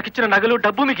 డ్రైవర్లు నాకు ఇచ్చిన నగలు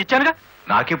డబ్బు మీకు ఇచ్చానుగా.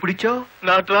 నాకెప్పుడు ఇచ్చావు?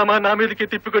 నా డ్రామా నా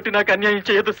మీదకి తిప్పికొట్టి నాకు అన్యాయం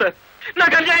చేయొద్దు సార్,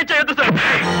 నాకు అన్యాయం చేయొద్దు సార్.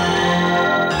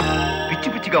 పిచ్చి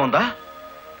పిచ్చిగా ఉందా?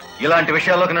 ఇలాంటి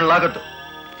విషయాల్లోకి నేను లాగొద్దు.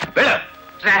 వెళ్ళ.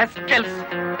 రాస్కెల్స్,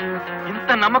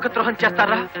 ఇంత నమ్మక ద్రోహం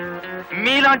చేస్తారా?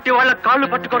 మీలాంటి వాళ్ళ కాళ్ళు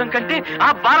పట్టుకోవడం కంటే ఆ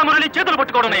బాలమురళి చేతులు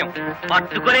పట్టుకోవడం నయం.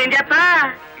 పట్టుకొని ఏం చేస్తా?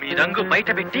 మీ రంగు బయట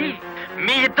పెట్టి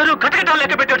మీ ఇద్దరు కటకటాలు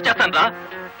లెక్క పెట్టి చేస్తాను రా.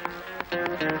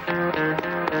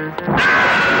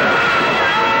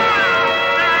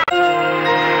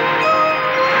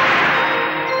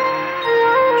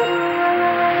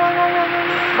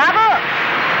 బాబు,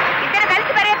 ఇద్దరు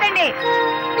కలిసి పరిగెత్తండి.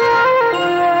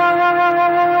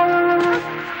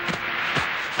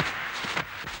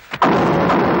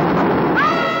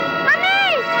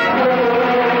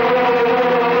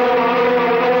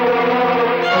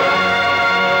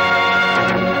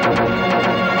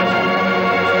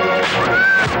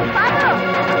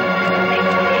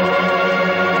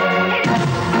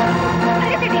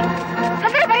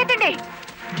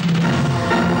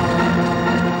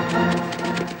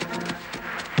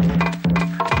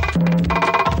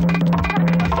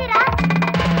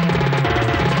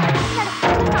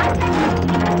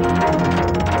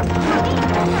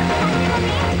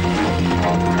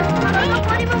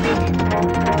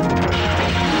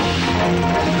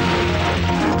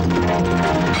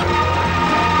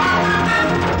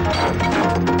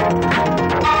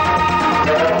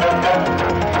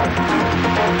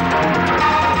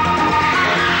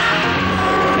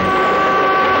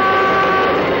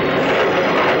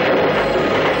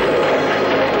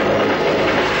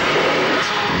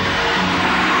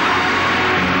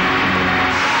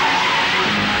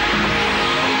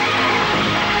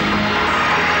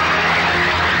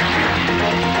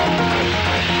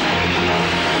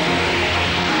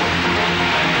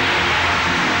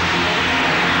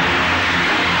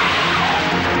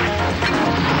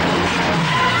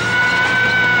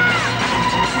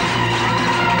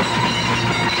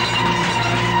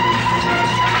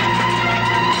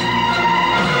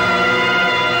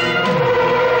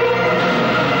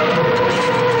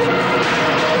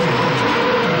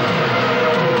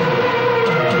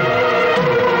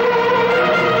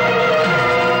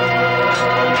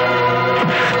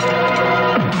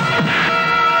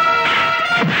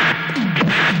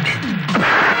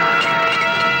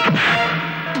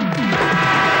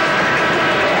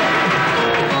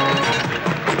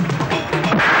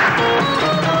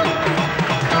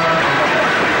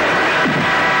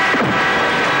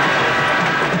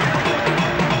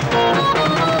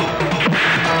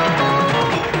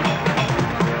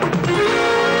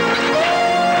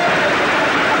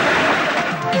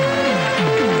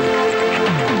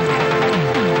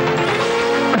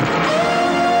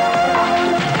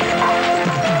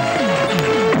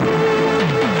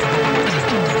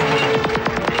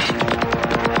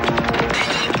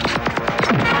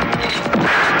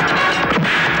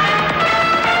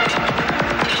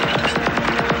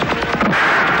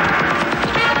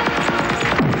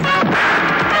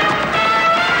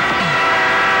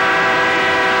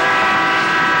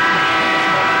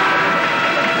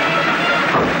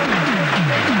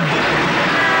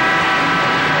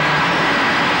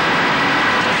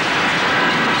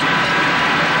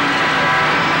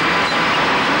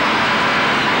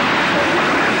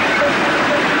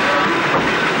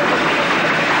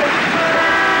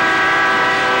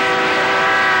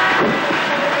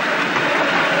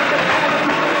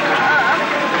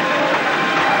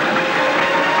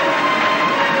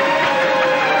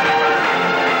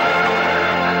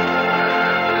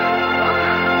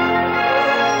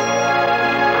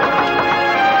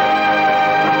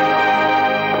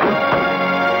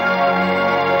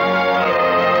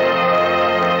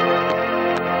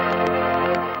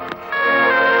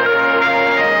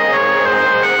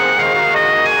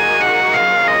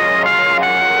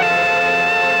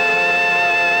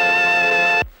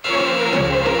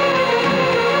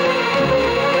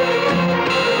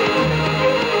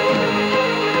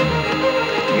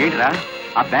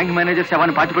 ఆ బ్యాంక్ మేనేజర్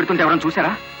శవాన్ని పాతి పెడుతుంటే ఎవరైనా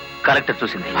చూసారా? కలెక్టర్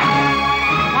చూసింది.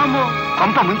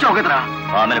 కొంప ముంచావు కదరా.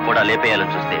 ఆమెను కూడా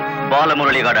లేపేయాలని చూస్తే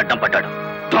బాలమురళిగాడు అడ్డం పడ్డాడు.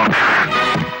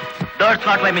 That's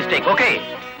not my mistake. Okay,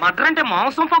 matar అంటే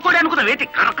మాంసం పకోడీ అనుకున్న వేటి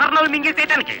కరకరలో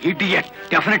మింగేసేయటానికి. ఇడియట్.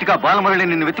 డెఫినెట్ గా బాలమురళి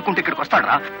నిన్ను వెతుక్కుంటే ఇక్కడికి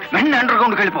వస్తాడరా. వెంటనే అండర్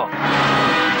గ్రౌండ్కి వెళ్ళిపో.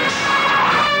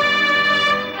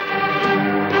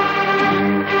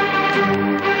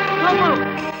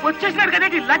 వచ్చేసినాడు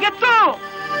కదేంటి లగెత్తు.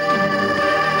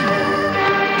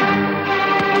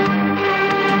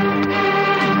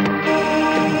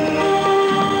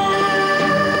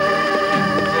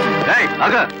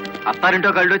 అత్తారింటో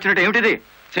కళ్ళు వచ్చినట్టు ఏమిటిది?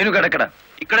 శేనుగాడు ఎక్కడ?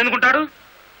 ఇక్కడ ఎందుకుంటాడు?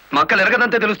 మక్కలు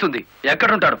ఎరగదంతే తెలుస్తుంది.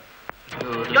 ఎక్కడుంటాడు?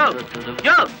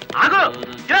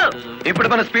 ఇప్పుడు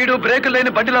మన స్పీడు బ్రేకులు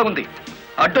లేని బండిలా ఉంది.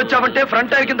 అడ్డొచ్చామంటే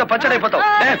ఫ్రంట్ టైర్ కింద పచ్చడైపోతావు.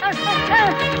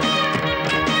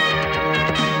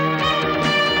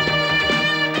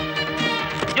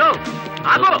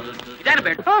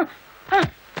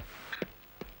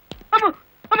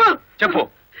 చెప్పు,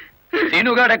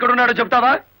 శేనుగాడు ఎక్కడున్నాడో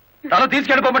చెప్తావా? తల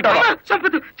తీసుకెళ్ళిపోమంటావా?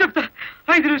 చెప్పదు, చెప్తా.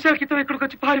 5 నిమిషాల క్రితం ఇక్కడికి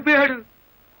వచ్చి పారిపోయాడు.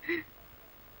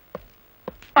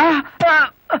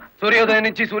 సూర్యోదయం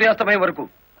నుంచి సూర్యాస్తమయం వరకు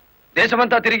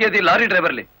దేశమంతా తిరిగేది లారీ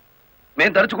డ్రైవర్లే.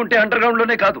 మేం తలుచుకుంటే అండర్ గ్రౌండ్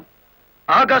లోనే కాదు,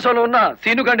 ఆకాశంలో ఉన్న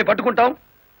సీనుగాడిని పట్టుకుంటాం,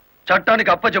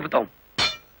 చట్టానికి అప్ప చెబుతాం.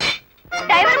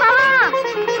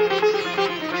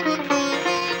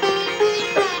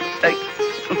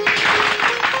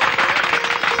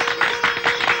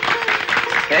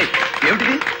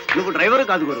 ఏమిటిది? నువ్వు డ్రైవర్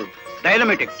కాదు గురు,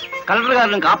 డైనమెటిక్. కలెక్టర్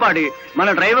గారిని కాపాడి మన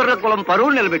డ్రైవర్ల కులం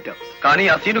పరువులు నిలబెట్టావు. కానీ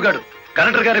ఆ సీనుగాడు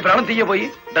కలెక్టర్ గారి ప్రాణం తీయబోయి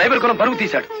డ్రైవర్ కులం పరువు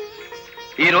తీశాడు.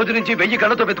 ఈ రోజు నుంచి 1000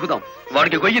 కళ్ళతో వెతుకుతాం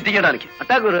వాడికి గొయ్యి తీయడానికి.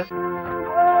 అట్టా గురు.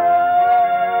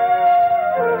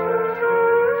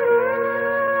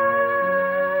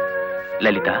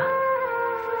 లలిత,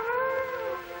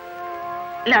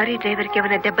 లారీ డ్రైవర్ కి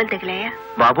ఏమైనా దెబ్బలు తగిలాయా?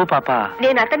 బాబు పాప.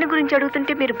 నేను అతని గురించి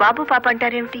అడుగుతుంటే మీరు బాబు పాప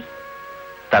అంటారేమిటి?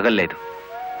 తగల్లేదు.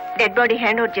 డెడ్ బాడీ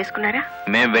హ్యాండ్ ఓవర్ చేసుకున్నారా?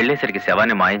 మేం వెళ్లేసరికి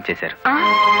శవాన్ని మాయం చేశారు.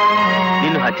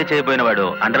 నిన్ను హత్య చేయబోయిన వాడు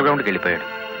అండర్ గ్రౌండ్కి వెళ్ళిపోయాడు.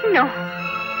 నో,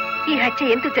 ఈ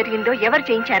హత్య ఎందుకు జరిగిందో, ఎవరు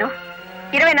చేయించారో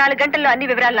 24 గంటల్లో అన్ని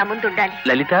వివరాలు నా ముందు ఉండాలి.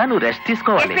 లలిత, నువ్వు రెస్ట్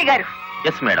తీసుకోవాలి. ఎస్పీ గారు.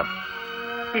 Yes madam.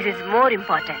 This is more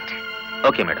important.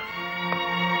 Okay madam.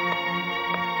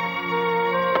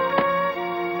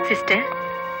 Sister,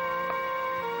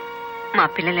 మా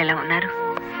పిల్లలు ఎలా ఉన్నారు?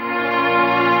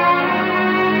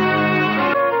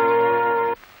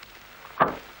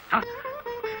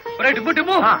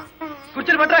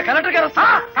 కూర్చొని పట్టరా, కలెక్టర్ గారు వస్తా.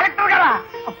 కలెక్టర్ గారా?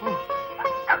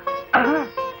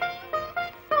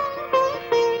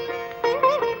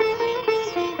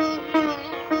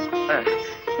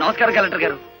 నమస్కారం కలెక్టర్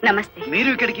గారు. నమస్తే. మీరు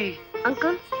ఇక్కడికి?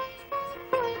 అంకుల్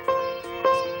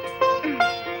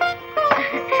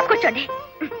కూర్చోండి.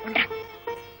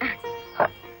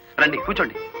 రండి,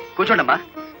 కూర్చోండి. కూర్చోండమ్మా.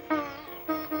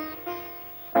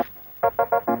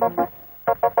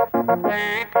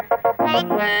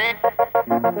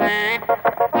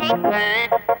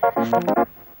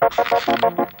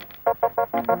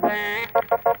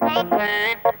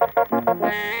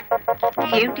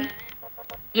 ఏమిటి,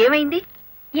 ఏమైంది?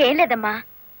 ఏం లేదమ్మా,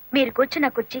 మీరు కూర్చున్న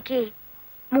కుర్చీకి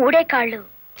 3 కాళ్ళు.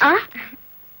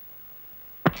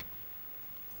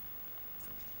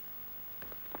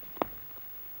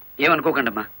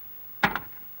 ఏమనుకోకండమ్మా.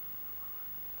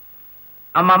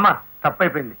 అమ్మమ్మ,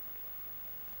 తప్పైపోయింది.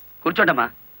 కూర్చోండమ్మా.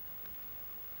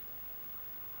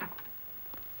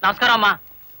 నమస్కారం అమ్మా.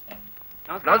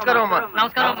 నమస్కారం అమ్మా.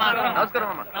 నమస్కారం అమ్మా. నమస్కారం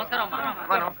అమ్మా. నమస్కారం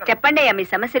అమ్మా. చెప్పండి అయ్యా, మీ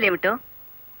సమస్యలు ఏమిటో.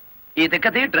 ఈ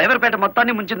దిక్కది డ్రైవర్ పేట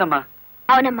మొత్తాన్ని ముంచిందమ్మా.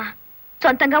 అవునమ్మా,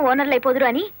 సొంతంగా ఓనర్లు అయిపోదురు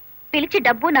అని పిలిచి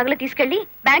డబ్బు నగలు తీసుకెళ్లి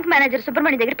బ్యాంక్ మేనేజర్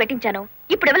సుబ్రహ్మణ్యం దగ్గర పెట్టించాను.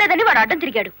 ఇప్పుడు ఇవ్వలేదని వాడు అడ్డం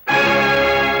తిరిగాడు.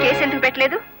 కేసు ఎందుకు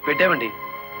పెట్టలేదు? పెట్టామండి.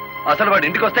 అసలు వాడు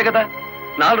ఇంటికి వస్తే కదా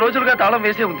 4 రోజులుగా తాళం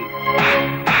వేసే ఉంది.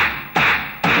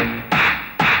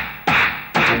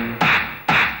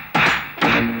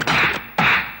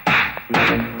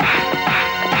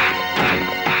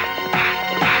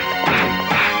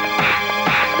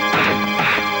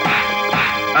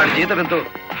 ఆడి జీతం ఎంతో,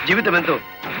 జీవితం ఎంతో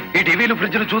ఈ టీవీలు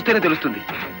ఫ్రిడ్జ్లు చూస్తేనే తెలుస్తుంది.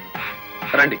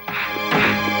 రండి.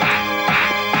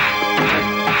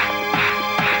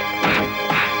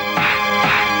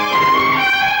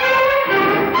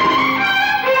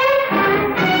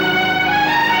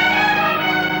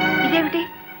 ఇదేమిటి,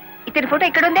 ఇతని ఫోటో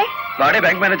ఎక్కడుందే? వాడే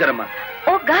బ్యాంక్ మేనేజర్ అమ్మా.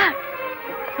 ఓ గాడ్,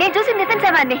 నేను చూసి నితిన్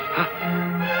శవాన్ని.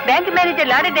 బ్యాంక్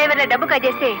మేనేజర్ లారీ డ్రైవర్ల డబ్బు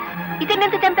కాజేస్తే ఇతన్ని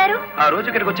ఎంత చంపారు? ఆ రోజు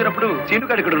ఇక్కడికి వచ్చినప్పుడు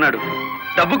సీనుగాడు ఇక్కడ ఉన్నాడు.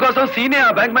 డబ్బు కోసం సీనే ఆ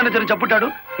బ్యాంక్ మేనేజర్ చంపుతాడు,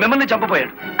 మిమ్మల్ని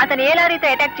చంపపోయాడు. అతను ఏ లారీతో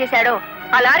అటాక్ చేశాడో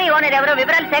ఆ లారీ ఓనర్ ఎవరో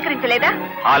వివరాలు సేకరించలేదా?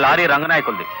 ఆ లారీ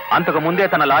రంగనాయకులది. అంతకు ముందే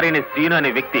తన లారీని శ్రీను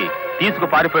అనే వ్యక్తి తీసుకు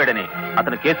పారిపోయాడని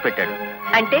అతను కేసు పెట్టాడు.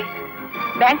 అంటే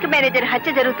బ్యాంక్ మేనేజర్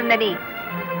హత్య జరుగుతుందని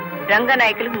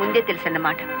రంగనాయకులకు ముందే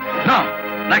తెలుసన్నమాట.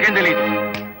 నాకేం తెలియదు.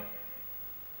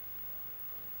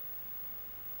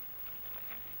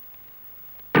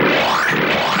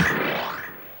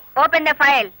 Open the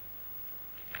file.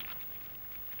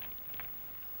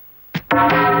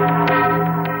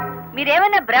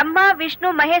 మీరేమన్నా బ్రహ్మ విష్ణు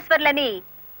మహేశ్వర్లని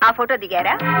ఆ ఫోటో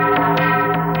దిగారా?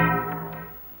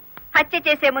 హత్య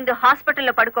చేసే ముందు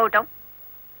హాస్పిటల్లో పడుకోవటం,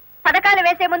 పథకాలు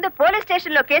వేసే ముందు పోలీస్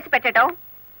స్టేషన్లో కేసు పెట్టడం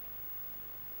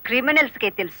క్రిమినల్స్ కే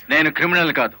తెలుసు. నేను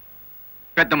క్రిమినల్ కాదు,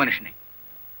 పెద్ద మనిషిని.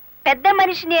 పెద్ద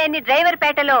మనిషిని అని డ్రైవర్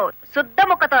పేటలో శుద్ధ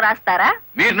ముక్కతో రాస్తారా?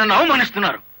 మీరు నన్ను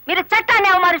అవమానిస్తున్నారు. మీరు చట్టాన్ని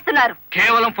అవమానిస్తున్నారు.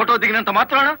 కేవలం ఫోటో దిగినంత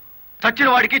మాత్రాన చచ్చిన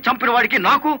వాడికి చంపిన వాడికి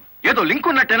నాకు ఏదో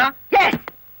లింక్ ఉన్నట్టేనా?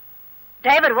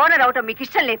 డ్రైవర్ ఓనర్ అవటం మీకు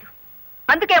ఇష్టం లేదు.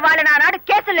 అందుకే వాళ్ళని ఆనాడు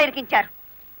కేసుల్లో ఇరికించారు.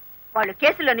 వాళ్ళు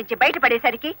కేసులో నుంచి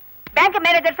బయటపడేసరికి బ్యాంక్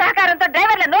మేనేజర్ సహకారంతో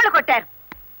డ్రైవర్ల నోళ్లు కొట్టారు.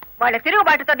 వాళ్ళ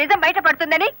తిరుగుబాటుతో నిజం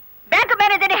బయటపడుతుందని బ్యాంక్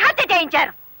మేనేజర్ని హత్య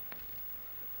చేయించారు.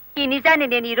 ఈ నిజాన్ని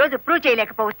నేను ఈ రోజు ప్రూవ్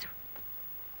చేయలేకపోవచ్చు.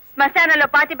 శ్మశానంలో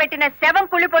పాతిపెట్టిన శవం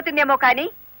కుళ్ళిపోతుందేమో కానీ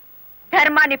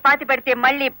ధర్మాన్ని పాతిపెడితే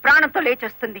మళ్ళీ ప్రాణంతో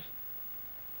లేచొస్తుంది.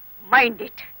 Mind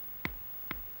it.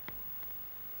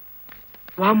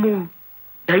 వామ్ము,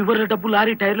 డ్రైవర్ల డబ్బు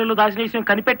లారీ టైర్లలో దాచిన విషయం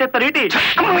కనిపెట్టేస్తారేంటి?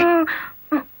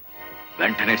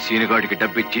 వెంటనే సీనుగాడికి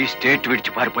డబ్బిచ్చి స్టేట్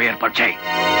విడిచి పారిపోయి ఏర్పాటు చేయి.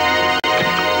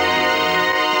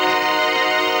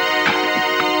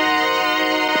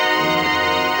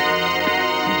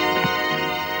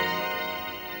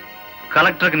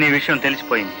 కలెక్టర్కి నీ విషయం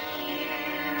తెలిసిపోయింది.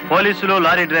 పోలీసులు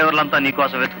లారీ డ్రైవర్లంతా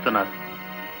నీకోసం వెతుకుతున్నారు.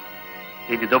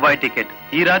 ఇది దుబాయ్ టికెట్.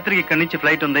 ఈ రాత్రికి ఇక్కడి నుంచి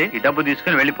ఫ్లైట్ ఉంది. ఈ డబ్బు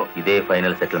తీసుకుని వెళ్ళిపో. ఇదే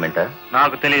ఫైనల్ సెటిల్మెంటా?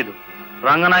 నాకు తెలియదు.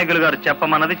 రంగనాయకులు గారు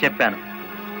చెప్పమన్నది చెప్పాను.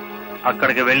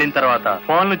 అక్కడికి వెళ్ళిన తర్వాత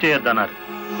ఫోన్లు చేయొద్దన్నారు.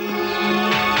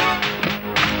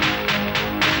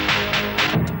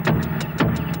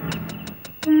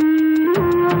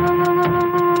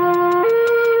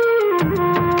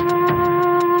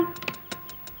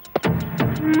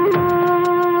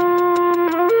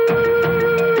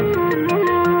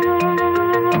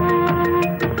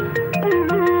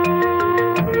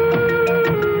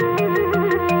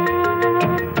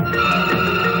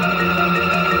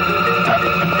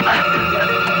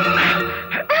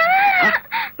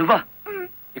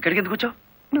 ఇక్కడికి ఎందుకు వచ్చావు?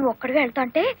 నువ్వు ఒక్కడిగా వెళ్తా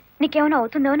అంటే నీకేమైనా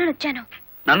అవుతుందో అని వచ్చాను.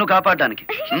 నన్ను కాపాడడానికి.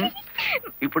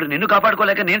 ఇప్పుడు నిన్ను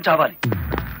కాపాడుకోలేక నేను చావాలి.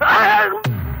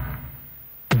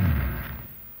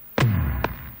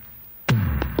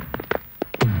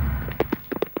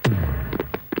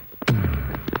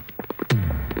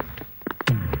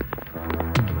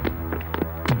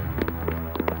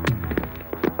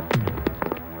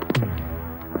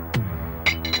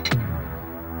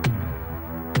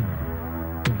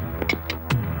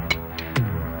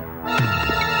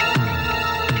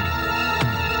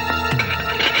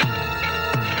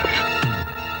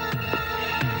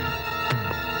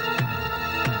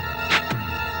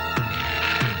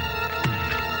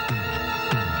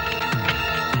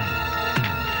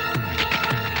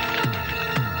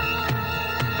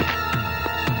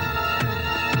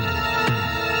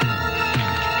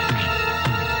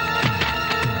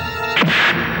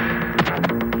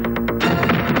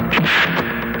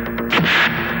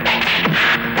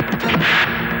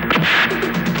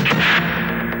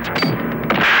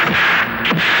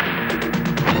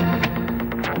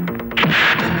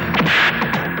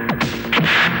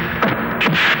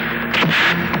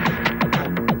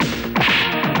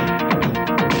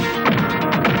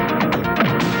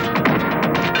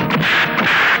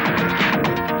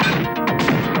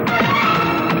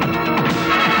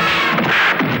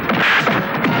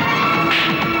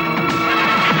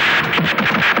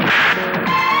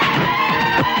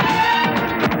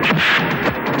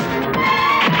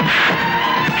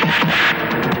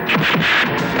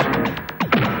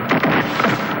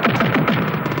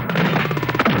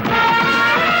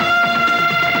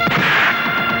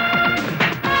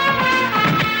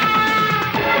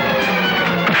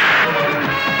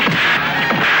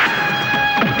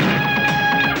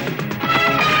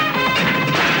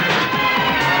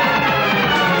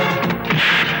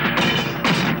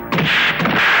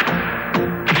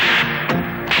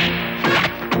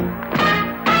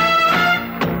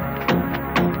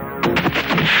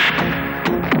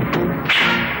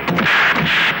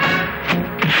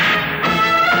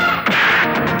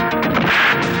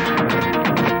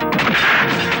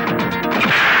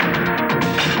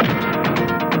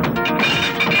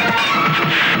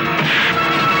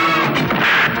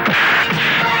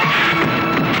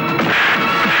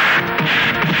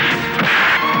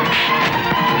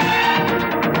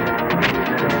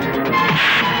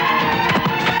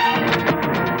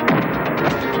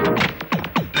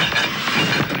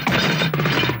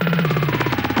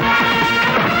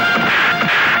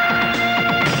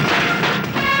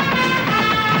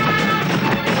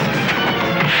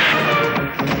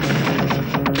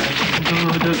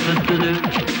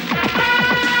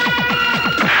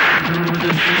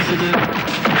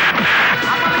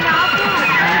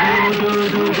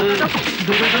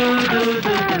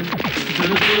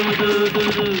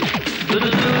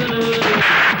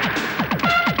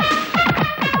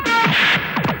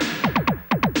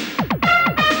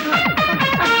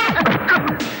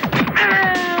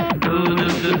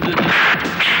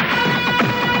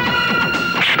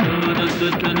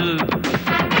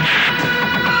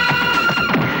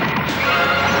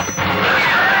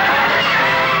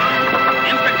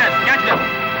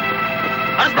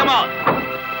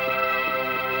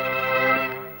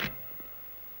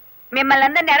 మిమ్మల్ని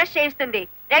అందరినీ అరెస్ట్ చేయిస్తుంది.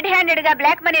 రెడ్ హ్యాండెడ్ గా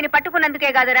బ్లాక్ మనీని పట్టుకున్నందుకే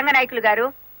కాదు రంగనాయకులు గారు,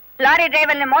 లారీ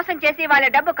డ్రైవర్ని మోసం చేసి వాళ్ళ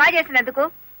డబ్బు కాజేసినందుకు,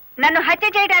 నన్ను హత్య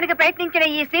చేయడానికి ప్రయత్నించిన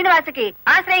ఈ శ్రీనివాసుకి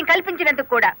ఆశ్రయం కల్పించినందుకు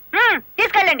కూడా.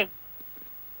 తీసుకెళ్ళండి.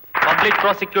 పబ్లిక్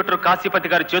ప్రాసిక్యూటర్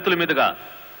కాశీపతి గారి చేతుల మీదుగా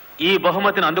ఈ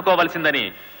బహుమతిని అందుకోవలసిందని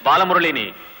బాలమురళిని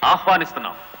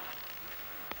ఆహ్వానిస్తున్నాం.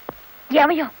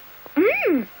 ఏమయ్యో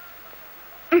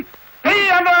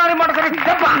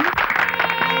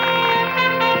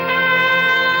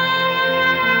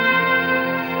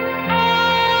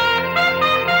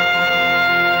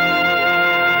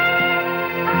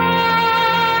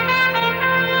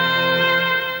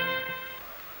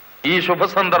ఈ శుభ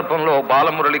సందర్భంలో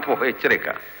బాలమురళికి ఒక హెచ్చరిక.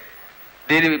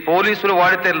 దీని పోలీసులు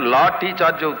వాడితే లాఠీ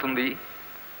ఛార్జ్ అవుతుంది,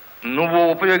 నువ్వు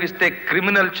ఉపయోగిస్తే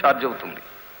క్రిమినల్ ఛార్జ్ అవుతుంది.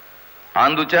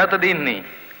 అందుచేత దీన్ని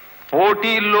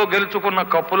పోటీల్లో గెలుచుకున్న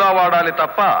కప్పులా వాడాలి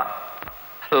తప్ప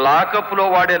లాకప్లో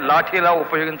వాడే లాఠీలా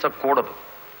ఉపయోగించకూడదు.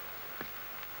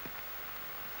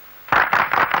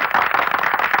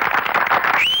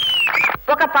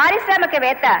 ఒక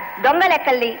పారిశ్రామికవేత్త దొంగ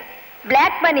లెక్కల్ని,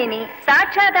 బ్లాక్ మనీని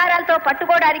సాక్ష్యాధారాలతో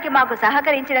పట్టుకోవడానికి మాకు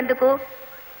సహకరించినందుకు,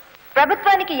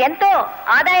 ప్రభుత్వానికి ఎంతో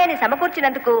ఆదాయాన్ని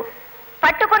సమకూర్చినందుకు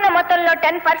పట్టుకున్న మొత్తంలో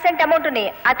 10% అమౌంట్ని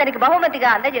అతనికి బహుమతిగా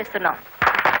అందజేస్తున్నాం.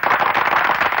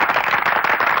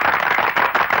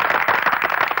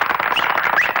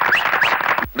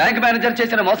 బ్యాంక్ మేనేజర్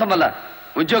చేసిన మోసం వల్ల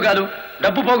ఉద్యోగాలు,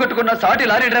 డబ్బు పోగొట్టుకున్న సాటి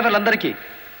లారీ డ్రైవర్లందరికీ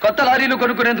కొత్త లారీలు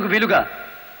కొనుక్కునేందుకు వీలుగా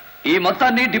ఈ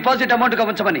మొత్తాన్ని డిపాజిట్ అమౌంట్గా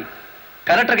ఉంచమని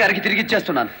కలెక్టర్ గారికి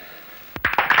తిరిగిచ్చేస్తున్నాను.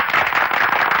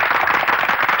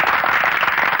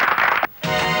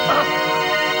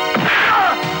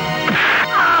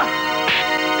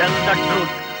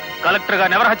 కలెక్టర్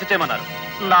గారిని ఎవరు హత్య చేయమన్నారు?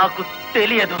 నాకు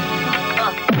తెలియదు.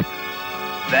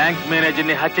 బ్యాంక్ మేనేజర్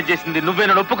ని హత్య చేసింది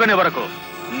నువ్వేనని ఒప్పుకునే వరకు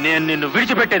నేను నిన్ను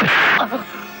విడిచిపెట్టేది.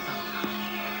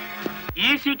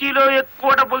 ఈ సిటీలో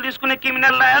ఎక్కువ డబ్బులు తీసుకునే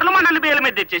క్రిమినల్ లాయర్లు మనల్ని బేల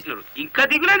మీద తెచ్చేసినారు. ఇంకా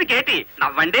దిగులేదు కేటి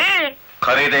నవ్వండి.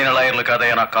 ఖరీదైన లాయర్లు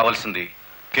కాదయ్యా నాకు కావాల్సింది,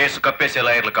 కేసు కప్పేసే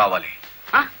లాయర్లు కావాలి.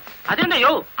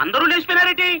 అదేందయ్యో అందరూ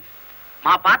లేచిపోయినారేటి?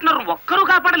 మా పార్ట్నర్ ఒక్కరూ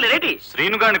కాపాడలేరేటి?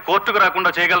 శ్రీను గారిని కోర్టుకు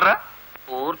రాకుండా చేయగలరా?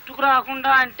 కోర్టుకు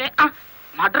రాకుండా అంటే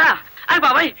మడ్రా అని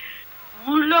బాబాయ్,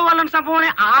 ఊళ్ళో వాళ్ళని చంపమని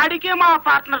ఆడికే మా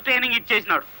పార్ట్నర్ ట్రైనింగ్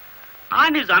ఇచ్చేసినాడు.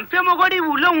 ఆడిని చంపే మొగోడి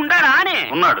ఊళ్ళో ఉండాడా అని?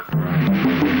 ఉన్నాడు.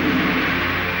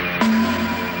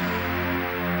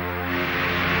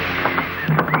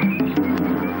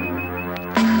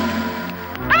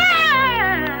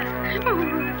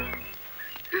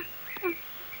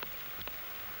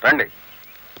 రండి.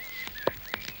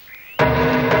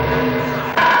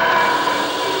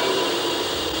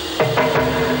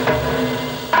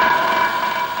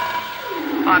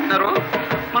 పార్ట్నరు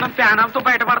మనం ప్యానంతో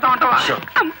బయటపడతా ఉంటావా?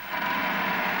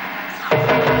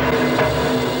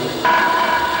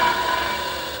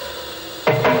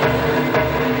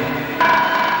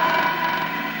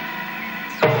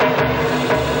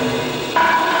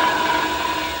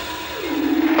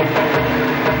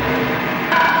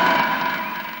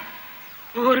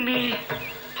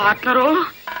 పార్ట్నరు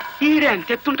ఈడు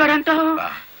ఎంత ఎత్తుంటాడంటావు?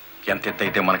 ఎంత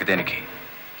ఎత్తైతే మనకి దేనికి,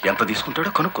 ఎంత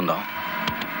తీసుకుంటాడో కనుక్కుందాం.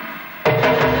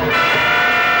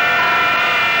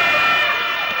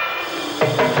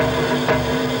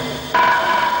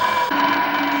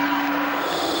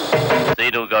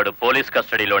 శ్రీనుగాడు పోలీస్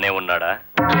కస్టడీలోనే ఉన్నాడా?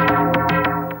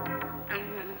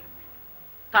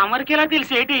 తమరికి ఎలా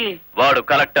తెలిసేటి? వాడు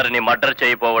కలెక్టర్ ని మర్డర్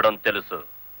చేయపోవడం తెలుసు,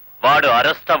 వాడు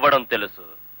అరెస్ట్ అవ్వడం తెలుసు,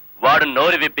 వాడు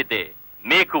నోరు విప్పితే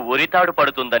మీకు ఉరితాడు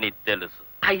పడుతుందని తెలుసు.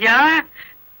 అయ్యా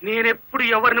నేనెప్పుడు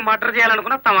ఎవరిని మర్డర్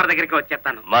చేయాలనుకున్నా తమరి దగ్గరికి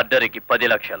వచ్చేస్తాను. మర్డర్కి 10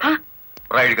 లక్షలు.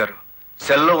 రాయుడు గారు,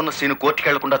 సెల్లో ఉన్న సీను కోర్టుకి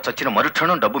వెళ్లకుండా చచ్చిన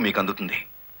మరుక్షణం డబ్బు మీకు అందుతుంది.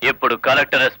 ఇప్పుడు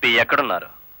కలెక్టర్ ఎస్పీ ఎక్కడున్నారు?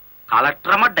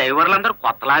 కలెక్టర్ అమ్మ డ్రైవర్లందరూ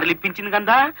కొత్త లారీలు ఇప్పించింది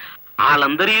కదా,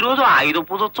 వాళ్ళందరూ ఈ రోజు ఆయుధ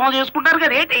పూజోత్సవం చేసుకుంటారు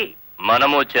కదేటి?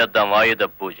 మనము చేద్దాం ఆయుధ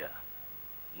పూజ.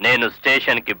 నేను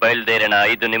స్టేషన్ కి బయలుదేరిన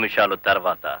 5 నిమిషాలు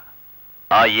తర్వాత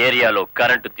ఆ ఏరియాలో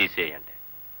కరెంటు తీసేయండి,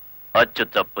 అచ్చు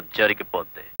తప్పు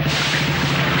జరిగిపోద్ది.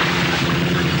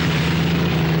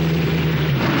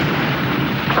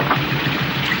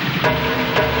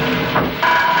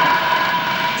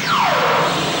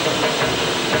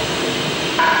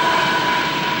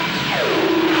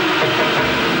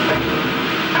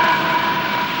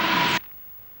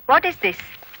 What is this?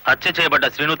 హత్య చేయబడ్డ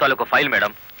శ్రీను తాలూకు ఫైల్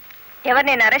మేడం.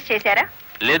 ఎవరినైనా అరెస్ట్ చేశారా?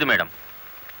 లేదు మేడం.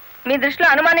 మీ దృష్టిలో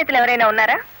అనుమానితులు ఎవరైనా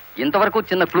ఉన్నారా? ఇంతవరకు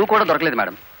చిన్న క్లూ కూడా దొరకలేదు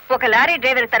మేడం. ఒక లారీ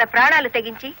డ్రైవర్ తన ప్రాణాలు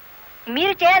తెగించి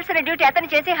మీరు చేయాల్సిన డ్యూటీ అతను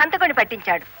చేసి హంతకుని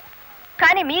పట్టించాడు.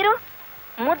 కానీ మీరు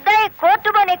ముద్దాయి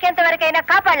కోర్టులో నెక్కేంత వరకైనా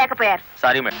కాపాడలేకపోయారు.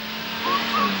 Sorry madam.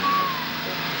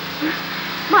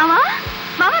 మామా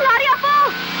మామా లారీ ఆపు,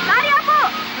 లారీ ఆపు.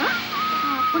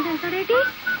 ఆపుకుంటాడేంటి?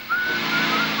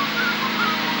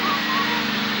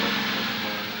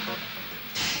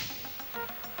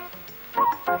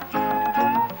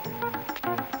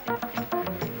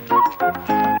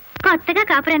 కొత్తగా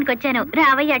కాపురానికి వచ్చాను,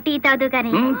 రావయ్య టీ తాదు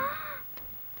గాని.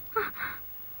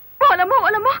 ఓలమ్మో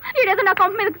ఓలమ్మో, ఈడేదో నా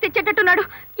కొంప మీదకి తెచ్చేటట్టున్నాడు.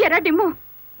 ఎర్ర డిమ్ము,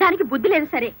 దానికి బుద్ధి లేదు.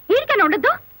 సరే ఈడికైనా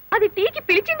ఉండద్దు, అది టీకి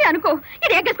పిలిచింది అనుకో,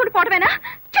 ఇది ఎగ్గేసుకుంటూ పోవటమేనా?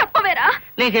 చెప్పవేరా?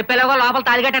 నేను చెప్పేలాగో లోపల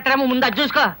తాలిగట్టేమో ముందు అది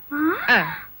చూసుకో.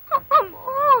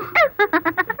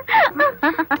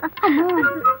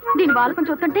 దీని బాలకం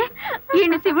చూస్తుంటే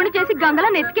ఈయన్ని శివుని చేసి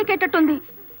గంగలా నెత్తికెక్కేటట్టుంది.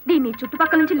 దీన్ని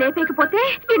చుట్టుపక్కల నుంచి లేపేకపోతే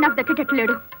ఈ నాకు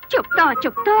దక్కేటట్లేడు. చెప్తా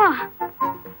చెప్తా.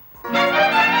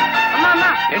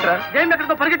 ఏంట్రా జయం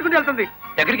ఎక్కడితో పరిగెట్టుకుని వెళ్తుంది?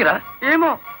 ఎక్కడికి రా? ఏమో.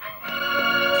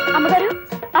 అమ్మగారు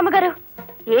అమ్మగారు.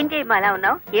 ఏం చేయమా అలా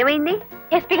ఉన్నావు? ఏమైంది?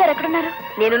 ఎస్పీ గారు ఎక్కడున్నారు?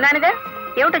 నేనున్నానుగా,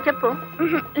 ఏమిటో చెప్పు.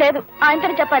 లేదు,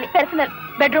 ఆయనతో చెప్పాలి. పర్సనల్.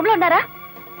 బెడ్రూమ్ లో ఉన్నారా?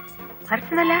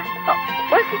 పర్సనలా?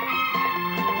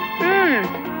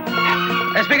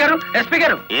 ఎస్పీ గారు, ఎస్పీ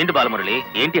గారు. ఏంటి బాలమురళి,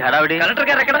 ఏంటి హడావిడి? కలెక్టర్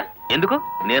గారు ఎక్కడ? ఎందుకు?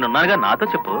 నేనున్నానుగా, నాతో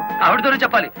చెప్పు. ఆవిడతోనే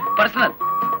చెప్పాలి. పర్సనల్.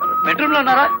 బెడ్రూమ్ లో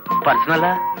ఉన్నారా?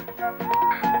 పర్సనలా?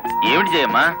 ఏమిటి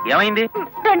జయమ్మా, ఏమైంది?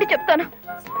 రండి చెప్తాను.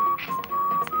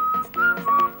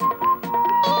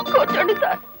 కూర్చోండి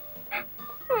సార్.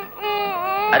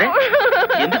 అరే,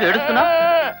 ఎందుకు ఏడుస్తున్నావు?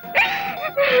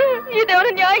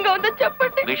 ఇదేమైనా న్యాయంగా ఉందో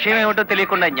చెప్పండి. విషయం ఏమిటో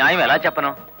తెలియకుండా న్యాయం ఎలా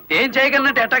చెప్పను? ఏం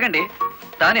చేయగలనంటే ఎట్టాగండి,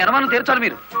 దాని అనుమానం తీర్చాలి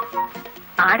మీరు.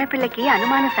 ఆడపిల్లకి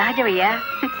అనుమానం సహజమయ్యా,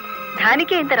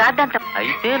 దానికే ఇంత రాద్దాంతం.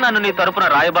 అయితే నన్ను నీ తరపున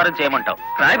రాయబారం చేయమంటావు?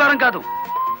 రాయబారం కాదు,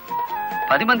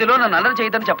 10 మందిలో నన్ను అల్లరి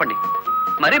చేయదని చెప్పండి.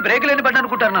 మరీ బ్రేక్ లేని పడ్డ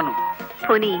అనుకుంటారు నన్ను.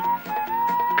 పోనీ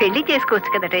పెళ్లి చేసుకోవచ్చు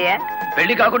కదటయ్యా?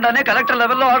 పెళ్లి కాకుండానే కలెక్టర్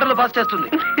లెవెల్లో ఆర్డర్లు పాస్ చేస్తుంది.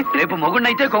 రేపు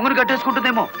మొగుడినైతే కొంగును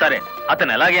కట్టేసుకుంటుందేమో. సరే,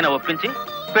 అతను ఎలాగైనా ఒప్పించి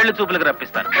పెళ్లి చూపులకు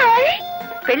రప్పిస్తాను.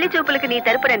 పెళ్లి చూపులకు నీ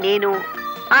తరపున నేను,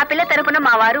 ఆ పిల్ల తరపున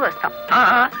మా వారు వస్తాం.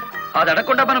 అది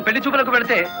అడగకుండా మనం పెళ్లి చూపులకు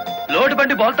వెళితే లోటు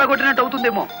బండి బోల్తా కొట్టినట్టు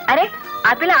అవుతుందేమో. అరే,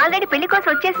 ఆ పిల్ల ఆల్రెడీ పెళ్లి కోసం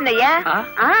వచ్చేసిందయ్యా.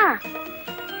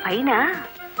 పైన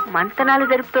మంతనాలు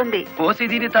జరుపుతోంది. కోసి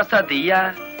దీని తస్తా దియ్యా.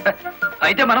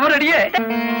 అయితే మనము రెడీయే.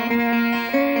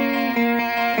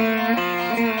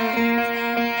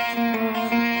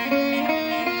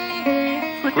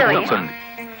 కూర్చోవయ్యా.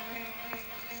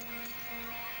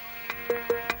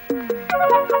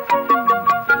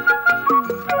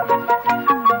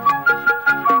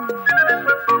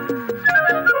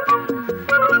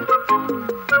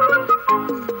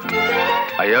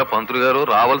 అయ్యా పంతులు గారు,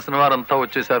 రావాల్సిన వారంతా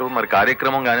వచ్చేసారు, మరి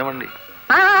కార్యక్రమం కానివ్వండి.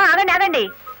 ఆగండి ఆగండి,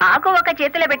 ఆకు ఒక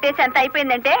చేతిలో పెట్టేసి అంత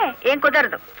అయిపోయిందంటే ఏం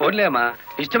కుదరదు. ఫోన్లే అమ్మా,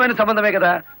 ఇష్టమైన సంబంధమే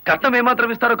కదా, కట్నం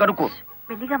ఏమాత్రం ఇస్తారో కనుక్కో.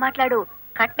 మెల్లిగా మాట్లాడు.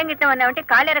 కట్నం గిట్నం అన్నామంటే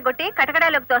కాళ్ళెరగొట్టి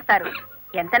కటకడాలోకి తోస్తారు.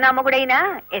 ఎంత నమ్మగుడైనా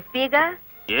ఎస్పీగా.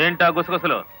 ఏంటా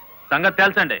గుసగుసలు? సంగతి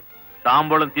తెలుసండి.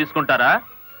 తాంబూలం తీసుకుంటారా,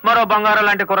 మరో బంగారం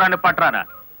లాంటి కుర్రాన్ని పట్టరానా?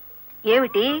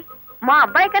 ఏమిటి, మా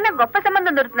అబ్బాయి కన్నా గొప్ప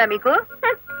సంబంధం దొరుకుతుందా మీకు?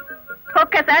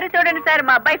 ఒక్కసారి చూడండి సార్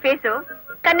మా అబ్బాయి ఫేసు.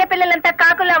 కన్నె పిల్లలంతా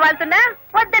కాకులా వాళ్తున్నా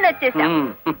వద్దని వచ్చేసా.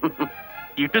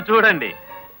 ఇటు చూడండి,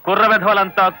 కుర్ర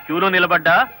విధవలంతా క్యూలో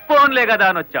నిలబడ్డా ఫోన్లే కదా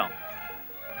అని వచ్చాం.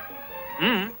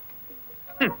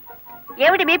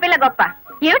 ఏమిటి మీ పిల్ల గొప్ప?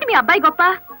 ఏమిటి మీ అబ్బాయి గొప్ప?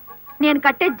 నేను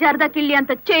కట్టే జరదా కిళ్ళి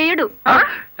అంత చేయడు.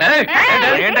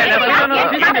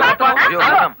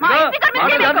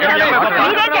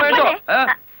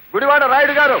 గుడివాడ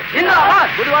రాయుడు గారు,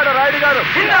 గుడివాడ రాయుడు గారు,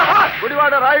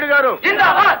 గుడివాడ రాయుడు గారు,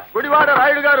 గుడివాడ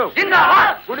రాయుడు గారు,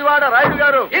 గుడివాడ రాయుడు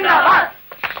గారు.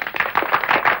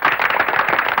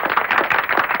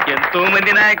 ఎంతో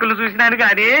మంది నాయకులు చూసినాను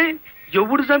కానీ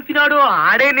ఎవడు చంపినాడో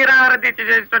ఆడే నిరాహార దీక్ష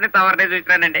చేసుకుని తవరనే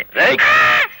చూసినానండి.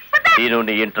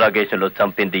 దీనిని ఇంట్రాగేషన్ లో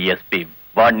చంపింది ఎస్పీ.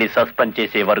 వాడిని సస్పెండ్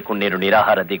చేసే వరకు నేను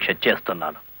నిరాహార దీక్ష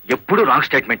చేస్తున్నాను. ఎప్పుడు రాంగ్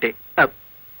స్టేట్మెంటే.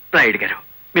 రాయుడు గారు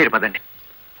మీరు పదండి.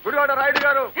 గుడివాడ రాయుడు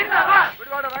గారు,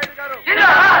 గుడివాడ రాయుడు గారు,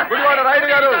 గుడివాడ రాయుడు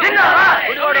గారు,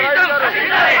 గుడివాడ రాయుడు గారు.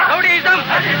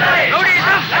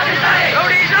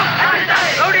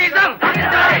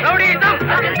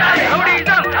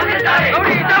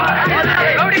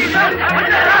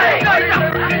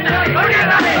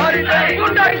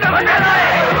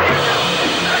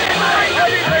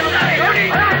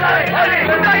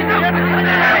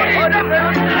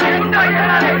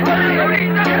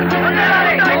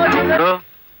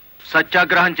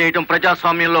 సత్యాగ్రహం చేయటం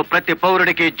ప్రజాస్వామ్యంలో ప్రతి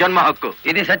పౌరుడికి జన్మ హక్కు.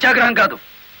 ఇది సత్యాగ్రహం కాదు,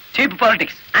 చీప్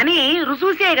పాలిటిక్స్ అని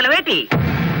రుజువు చేయగలవేటి?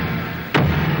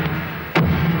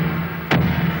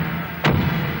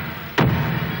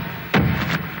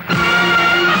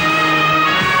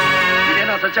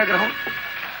 ఇదేనా సత్యాగ్రహం?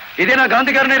 ఇదేనా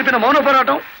గాంధీ గారు నేర్పిన మౌన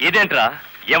పోరాటం? ఇదేంట్రా,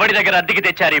 ఎవడి దగ్గర అద్దెకి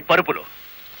తెచ్చారు ఈ పరుపులు?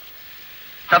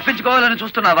 తప్పించుకోవాలని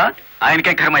చూస్తున్నావా?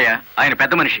 ఆయనకే కర్మయ్య, ఆయన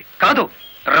పెద్ద మనిషి. కాదు,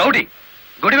 రౌడీ.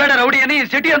 గుడివాడ రౌడీ అని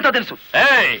సిటీ అంతా తెలుసు.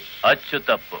 ఏయ్, అచ్చు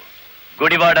తప్పు.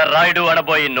 గుడివాడ రాయుడు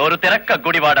అనబోయి నోరు తెరక్క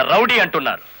గుడివాడ రౌడీ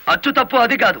అంటున్నారు. అచ్చు తప్పు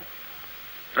అది కాదు.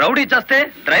 రౌడీ చేస్తే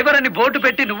డ్రైవర్ అని బోర్డు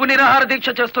పెట్టి నువ్వు నిరాహార దీక్ష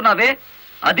చేస్తున్నావే,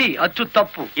 అది అచ్చు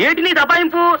తప్పు. ఏటి నీ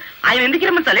దబాయింపు? ఆయన ఎందుకు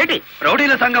రమ్మించాలేటి?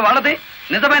 రౌడీల సంఘం వాళ్ళదే,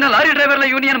 నిజమైన లారీ డ్రైవర్ల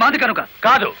యూనియన్ మాది కనుక.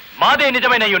 కాదు, మాదే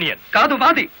నిజమైన యూనియన్. కాదు,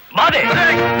 మాది. మాదే.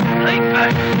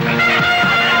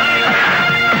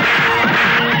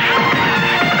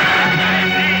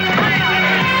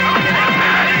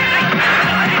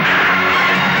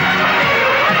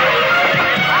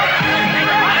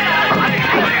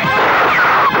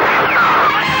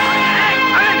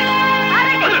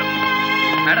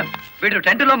 మేడం, వీడు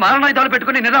టెంట్లో మారణాయుధాలు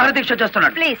పెట్టుకుని నిరాహార దీక్ష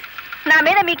చేస్తున్నాడు. ప్లీజ్, నా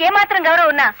మీద మీకేమాత్రం గౌరవం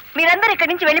ఉన్నా మీరందరూ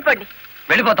ఇక్కడి నుంచి వెళ్ళిపోండి.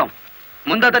 వెళ్ళిపోతాం.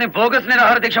 ముందు అతని బోగస్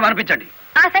నిరాహార దీక్ష అనిపించండి.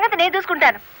 ఆ సంగతి నేను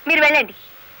చూసుకుంటాను, మీరు వెళ్ళండి.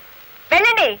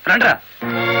 వెళ్ళండి. రండ్రా.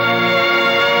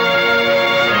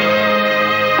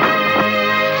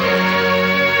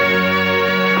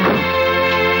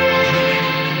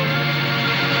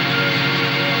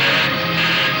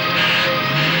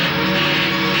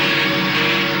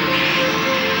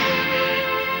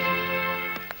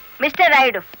 మిస్టర్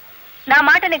రాయుడు, నా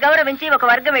మాటని గౌరవించి ఒక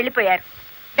వర్గం వెళ్ళిపోయారు.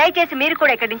 దయచేసి మీరు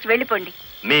కూడా ఇక్కడి నుంచి వెళ్ళిపోండి.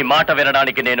 మీ మాట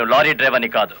వినడానికి నేను లారీ డ్రైవర్ని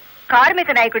కాదు.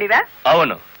 కార్మిక నాయకుడివా?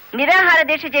 అవును. నిరాహార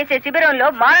దీక్ష చేసే శిబిరంలో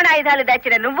మారణాయుధాలు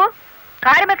దాచిన నువ్వు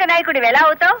కార్మిక నాయకుడివి ఎలా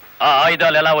అవుతావు? ఆ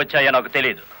ఆయుధాలు ఎలా వచ్చాయో నాకు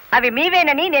తెలియదు. అవి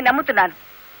మీవేనని నేను నమ్ముతున్నాను.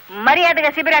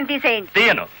 మర్యాదగా శిబిరాన్ని తీసేయండి.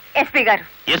 తీయను. ఎస్పీ గారు,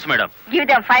 yes madam. Give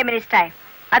them 5 minutes time.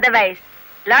 Otherwise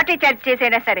lottery charge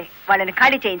చేసైనా సరే వాళ్ళని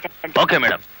ఖాళీ చేయించండి. Okay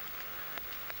madam.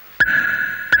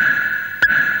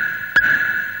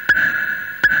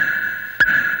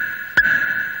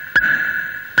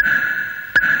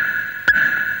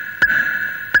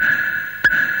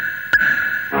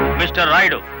 Mister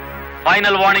Rayudu,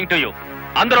 final warning to you.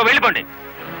 అందరూ వెళ్ళిపోండి.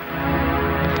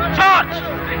 చార్జ్!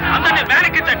 అందరినీ వ్యాన్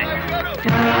ఎక్కించండి.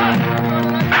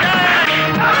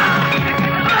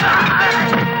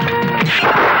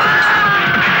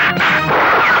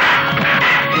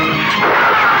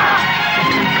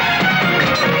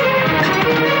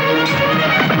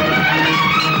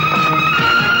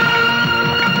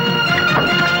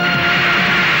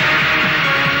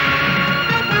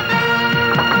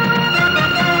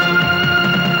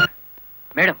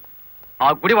 మేడం, ఆ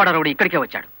గుడివాడ రౌడీ ఇక్కడికే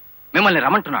వచ్చాడు. మిమ్మల్ని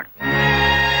రమ్మంటున్నాడు.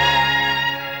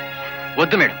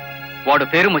 వద్దు మేడం, వాడు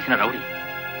పేరు మోసిన రౌడీ.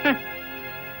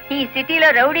 ఈ సిటీలో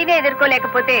రౌడీనే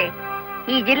ఎదుర్కోలేకపోతే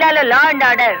ఈ జిల్లాలో లా అండ్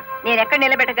ఆర్డర్ నేను ఎక్కడ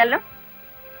నిలబెట్టగలను?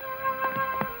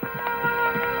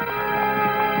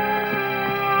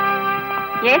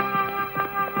 Yes,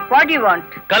 what you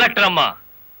want? Collector అమ్మా,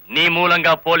 నీ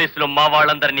మూలంగా పోలీసులు మా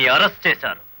వాళ్ళందరినీ అరెస్ట్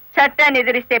చేశారు. చట్టాన్ని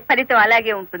ఎదిరిస్తే ఫలితం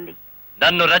అలాగే ఉంటుంది.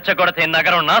 నన్ను రెచ్చగొడితే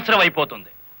నగరం నాశనం అయిపోతుంది.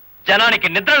 జనానికి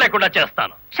నిద్ర లేకుండా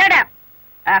చేస్తాను. Shut up.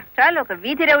 ఆఫ్టర్ ఆల్ ఒక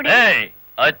వీధి రౌడీ. ఏయ్,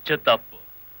 అచ్చు తప్పు.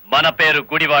 మన పేరు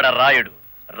గుడివాడ రాయుడు.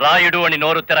 రాయుడు అని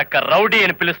నోరు తెరక్క రౌడీ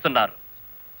అని పిలుస్తున్నారు.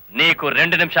 నీకు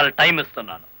 2 నిమిషాలు టైం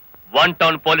ఇస్తున్నాను. 1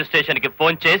 టౌన్ పోలీస్ స్టేషన్ కి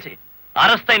ఫోన్ చేసి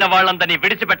అరెస్ట్ అయిన వాళ్ళందరినీ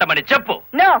విడిచిపెట్టమని చెప్పు.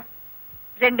 నో,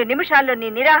 2 నిమిషాల్లో నీ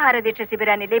నిరాహార దీక్ష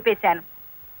శిబిరాన్ని లేపేశాను.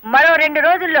 మరో 2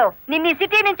 రోజుల్లో నిన్ను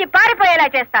సిటీ నుంచి పారిపోయేలా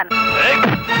చేస్తాను.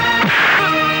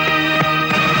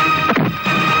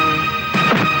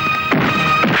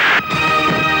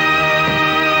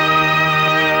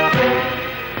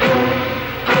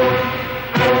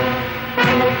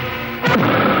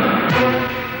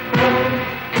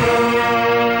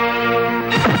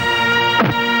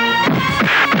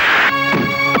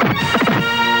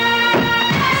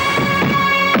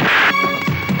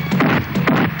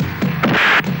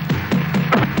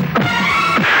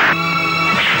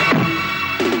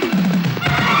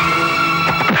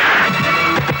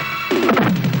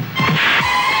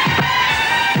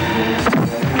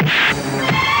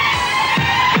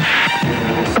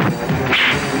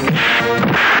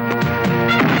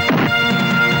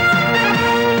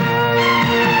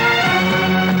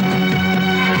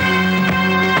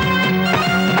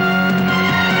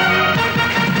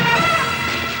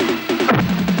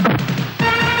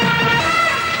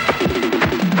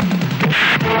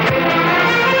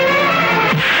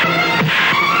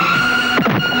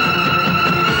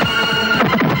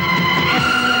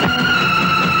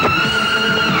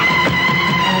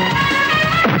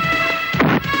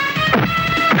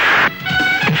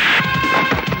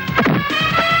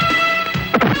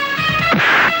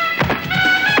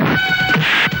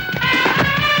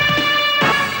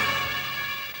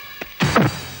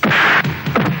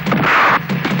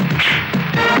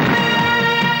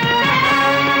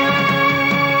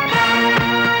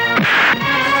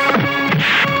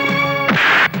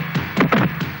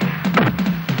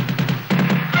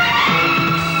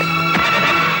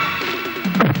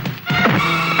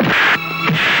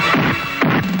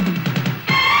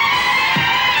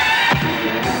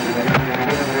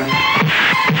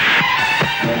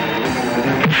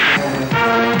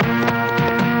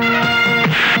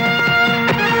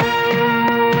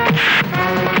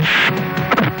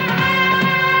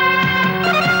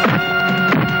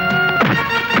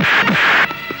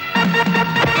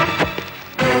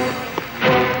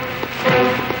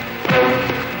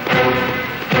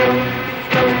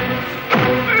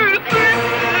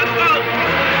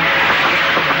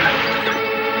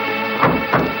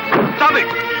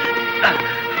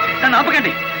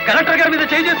 కలెక్టర్ గారి మీద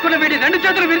చేయి చేసుకుని వీడి 2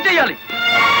 చేతులు విరిచేయాలి.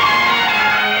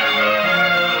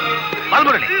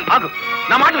 బాలమురళి ఆగు,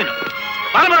 నా మాట విను.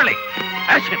 బాలమురళి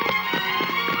యాక్షన్.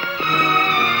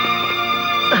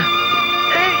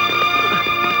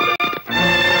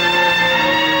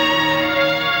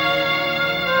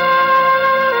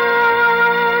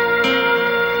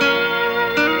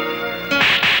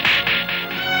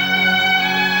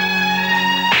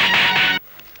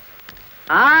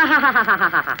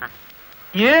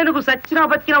 ఏనుగు సచ్చినా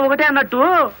బతికినా ఒకటే అన్నట్టు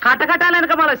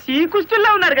కటకటాలనక మన శ్రీకృష్ణుల్లో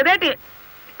ఉన్నారు కదేటి.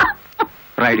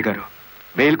 రాయుడు గారు,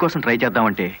 బెయిల్ కోసం ట్రై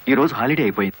చేద్దామంటే ఈ రోజు హాలిడే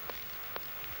అయిపోయింది.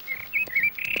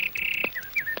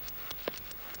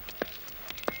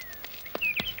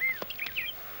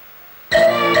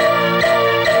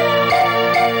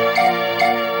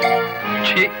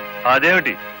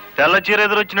 అదేమిటి తెల్ల చీర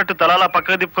ఎదురొచ్చినట్టు తలాలా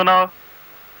పక్కకు తిప్పుకున్నావు?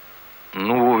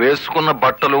 నువ్వు వేసుకున్న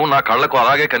బట్టలు నా కళ్ళకు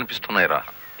అలాగే కనిపిస్తున్నాయిరా.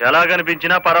 ఎలా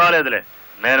కనిపించినా పర్వాలేదులే,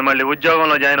 నేను మళ్ళీ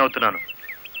ఉద్యోగంలో జాయిన్ అవుతున్నాను.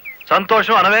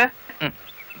 సంతోషం అనవే.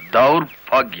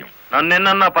 దౌర్భాగ్యం.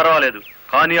 నన్నెన్నన్నా పర్వాలేదు,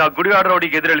 కానీ ఆ గుడివాడ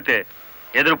రౌడీకి ఎదురెళ్తే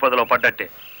ఎదురు పొదలో పడ్డట్టే.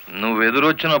 నువ్వు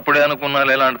ఎదురొచ్చినప్పుడే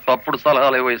అనుకున్నాను ఇలాంటి తప్పుడు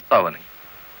సలహాలు ఏవో ఇస్తావని.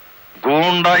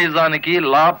 గూండాయిజానికి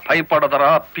లా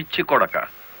భయపడదరా పిచ్చి కొడక.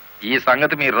 ఈ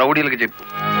సంగతి మీ రౌడీలకు చెప్పు.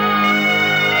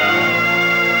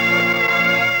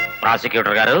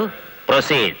 ప్రాసిక్యూటర్ గారు,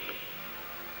 ప్రొసీడ్.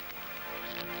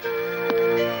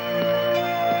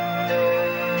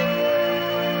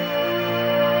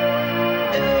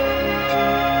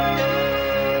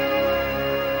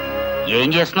 ఏం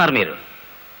చేస్తున్నారు మీరు?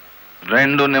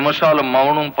 2 నిమిషాలు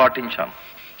మౌనం పాటించాను.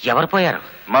 ఎవరు పోయారు?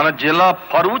 మన జిల్లా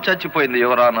పరువు చచ్చిపోయింది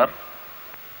యువరానర్.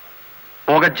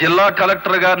 ఒక జిల్లా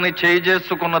కలెక్టర్ గారిని చేయి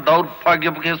చేసుకున్న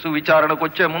దౌర్భాగ్యపు కేసు విచారణకు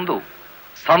వచ్చే ముందు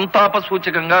సంతాప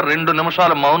సూచకంగా 2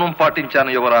 నిమిషాలు మౌనం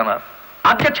పాటించాను your honour.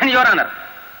 Objection your honour.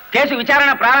 Case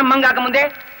విచారణ ప్రారంభం కాకముందే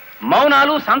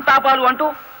మౌనాలు సంతాపాలు అంటూ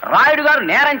రాయుడు గారు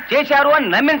నేరం చేశారు అని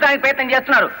నమ్మించడానికి ప్రయత్నం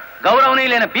చేస్తున్నారు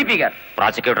గౌరవనీయులైన పీపీ గారు.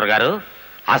 ప్రాసిక్యూటర్ గారు,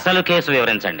 అసలు కేసు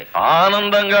వివరించండి.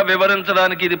 ఆనందంగా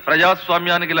వివరించడానికి ఇది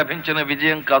ప్రజాస్వామ్యానికి లభించిన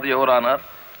విజయం కాదు యువరానర్.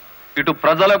 ఇటు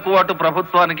ప్రజలకు అటు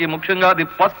ప్రభుత్వానికి, ముఖ్యంగా the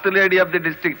first lady of the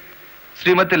district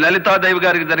శ్రీమతి లలితాదేవి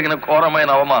గారికి జరిగిన ఘోరమైన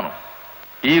అవమానం.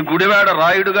 ఈ గుడివాడ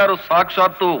రాయుడు గారు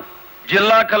సాక్షాత్తు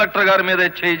జిల్లా కలెక్టర్ గారి మీదే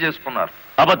చేయి చేసుకున్నారు.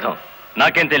 అబద్ధం,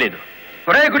 నాకేం తెలీదు.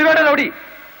 గుడివాడ రౌడీ,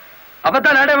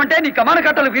 అబద్ధాలు ఆడామంటే నీ కమాన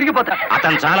కట్టలు విరిగిపోతా.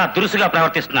 అతను చాలా దురుసుగా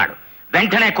ప్రవర్తిస్తున్నాడు.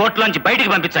 వెంటనే కోర్టులోంచి బయటికి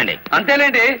పంపించండి.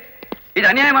 అంతేలేండి, ఇది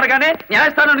అన్యాయం అనగానే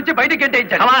న్యాయస్థానం నుంచి బయటికి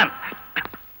గెంటేయించాడు.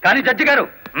 కానీ జడ్జి గారు,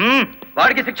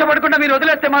 వాడికి శిక్ష పడకుండా మీరు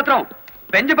వదిలేస్తే మాత్రం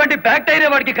బెంచ్ బండి బ్యాక్ టైరే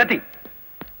వాడికి గతి.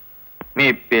 మీ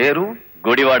పేరు?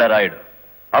 గుడివాడ రాయుడు.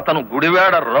 అతను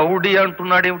గుడివాడ రౌడీ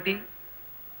అంటున్నాడేమిటి?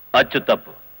 అచ్చు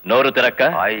తప్పు, నోరు తిరక్క.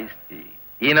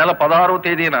 ఈ నెల 16వ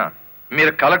తేదీన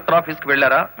మీరు కలెక్టర్ ఆఫీస్ కి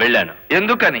వెళ్ళారా? వెళ్ళాను.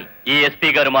 ఎందుకని? ఈ ఎస్పీ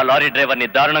గారు మా లారీ డ్రైవర్ ని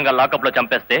దారుణంగా లాకప్ లో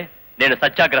చంపేస్తే నేను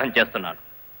సత్యాగ్రహం చేస్తున్నాను.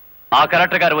 ఆ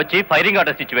కలెక్టర్ గారు వచ్చి ఫైరింగ్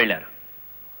ఆర్డర్స్ ఇచ్చి వెళ్లారు.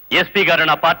 ఎస్పీ గారు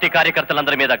నా పార్టీ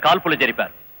కార్యకర్తలందరి మీద కాల్పులు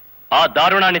జరిపారు. ఆ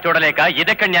దారుణాన్ని చూడలేక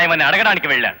ఇదెక్కడ న్యాయమని అడగడానికి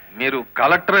వెళ్ళాను. మీరు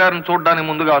కలెక్టర్ గారిని చూడడానికి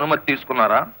ముందుగా అనుమతి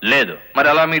తీసుకున్నారా? లేదు. మరి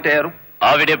ఎలా మీట్ అయ్యారు?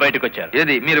 ఆవిడే బయటకు వచ్చారు.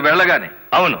 ఏది, మీరు వెళ్ళగానే?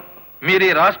 అవును. మీరు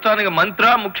ఈ రాష్ట్రానికి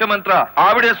మంత్రా, ముఖ్యమంత్రి?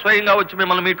 ఆవిడే స్వయంగా వచ్చి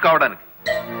మిమ్మల్ని మీట్ కావడానికి?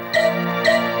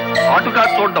 అటు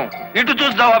కాదు చూడడం, ఇటు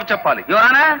చూసి జవాబు చెప్పాలి.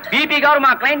 యువరానా, పీపీ గారు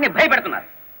మా క్లయింట్ ని భయపెడుతున్నారు.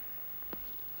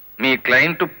 మీ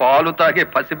క్లయింట్ పాలు తాగే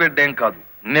పసిబిడ్డేం కాదు,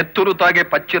 నెత్తురు తాగే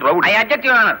పచ్చి రౌడీ. I object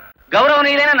your honour.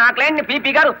 గౌరవనీయులైన నా క్లయింట్ ని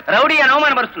పీపీ గారు రౌడీ అని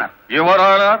అవమానపరుస్తున్నారు.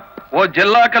 యువరానర్, ఓ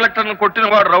జిల్లా కలెక్టర్ ను కొట్టిన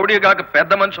వాడు రౌడీ కాక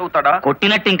పెద్ద మనిషి అవుతాడా?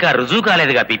 కొట్టినట్టు ఇంకా రుజువు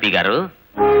కాలేదుగా పీపీ గారు.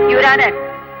 యువరానర్,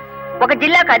 ఒక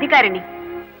జిల్లాకు అధికారిని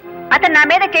అతను నా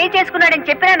మీద చేయి చేసుకున్నాడని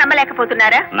చెప్పినా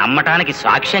నమ్మలేకపోతున్నారా? నమ్మటానికి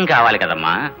సాక్ష్యం కావాలి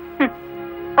కదమ్మా.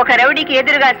 ఒక రౌడీకి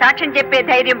ఎదురుగా సాక్ష్యం చెప్పే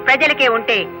ధైర్యం ప్రజలకే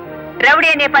ఉంటే రౌడీ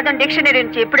అనే పదం డిక్షనరీ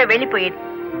నుంచి ఎప్పుడో వెళ్లిపోయేది.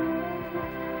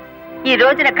 ఈ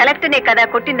రోజున కలెక్టర్నే కదా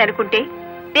కొట్టిందనుకుంటే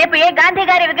రేపు ఏ గాంధీ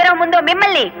గారి విగ్రహం ఉందో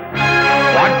మిమ్మల్ని.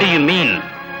 What do you mean?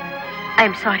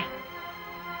 I'm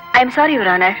sorry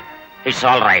your honour. It's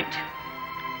all right.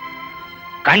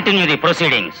 Continue the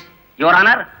proceedings. Your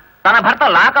honour, తన భర్త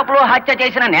లాకప్ లో హత్య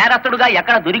చేసిన నేరస్తుడుగా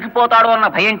ఎక్కడ దొరికిపోతాడో అన్న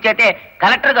భయం చేతే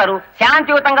కలెక్టర్ గారు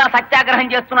శాంతియుతంగా సత్యాగ్రహం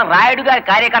చేస్తున్న రాయుడు గారి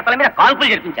కార్యకర్తల మీద కాల్పులు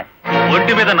జరిపించారు.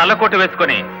 ఒంటి మీద నల్లకోట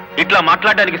వేసుకొని ఇట్లా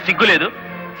మాట్లాడడానికి సిగ్గు లేదు?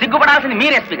 సిగ్గుపడాల్సింది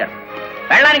మీరు ఎస్పీ గారు.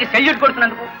 పెళ్ళానికి సెల్యూట్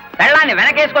కొడుతున్నందుకు, పెళ్ళాన్ని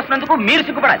వెనకేసుకొస్తున్నందుకు మీరు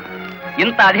సిగ్గుపడాలి.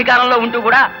 ఇంత అధికారంలో ఉంటూ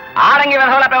కూడా ఆడంగి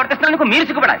విధవలా ప్రవర్తిస్తున్నందుకు మీరు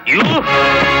సిగ్గుపడాలి.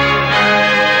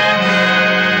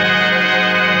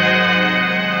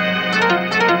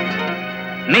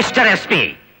 Mister SP,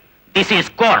 this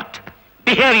is court.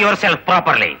 Behave your self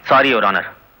properly. Sorry your honour.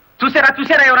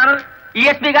 చూసారా యువర్ ఆనర్, ఈ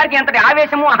ఎస్పీ గారికి ఎంతటి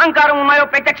ఆవేశము, అహంకారం ఉన్నాయో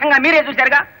ప్రత్యక్షంగా మీరే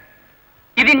చూశారుగా.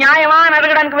 ఇది న్యాయమా అని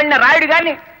అడగడానికి వెళ్ళిన రాయుడు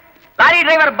గారిని లారీ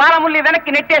డ్రైవర్ బాలముల్లి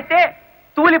వెనక్కి నెట్టేస్తే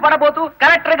తూలి పడబోతూ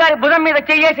కలెక్టర్ గారి భుజం మీద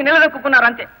చెయ్యేసి నిలదొక్కున్నారు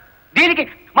అంతే. దీనికి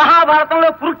మహాభారతంలో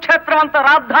కురుక్షేత్రం అంత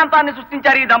రాద్ధాంతాన్ని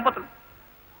సృష్టించారు ఈ దంపతులు.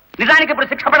 నిజానికి ఇప్పుడు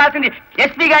శిక్ష పడాల్సింది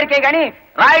ఎస్పీ గారికే గాని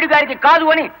రాయుడు గారికి కాదు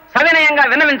అని సవినయంగా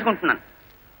విన్నవించుకుంటున్నాను.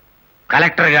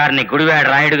 కలెక్టర్ గారిని గుడివాడ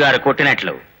రాయుడు గారు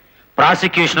కొట్టినట్లు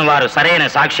ప్రాసిక్యూషన్ వారు సరైన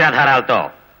సాక్ష్యాధారాలతో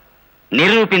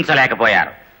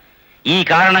నిరూపించలేకపోయారు. ఈ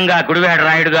కారణంగా గుడివాడ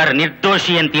రాయుడు గారు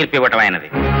నిర్దోషి అని తీర్పు ఇవ్వటమైనది.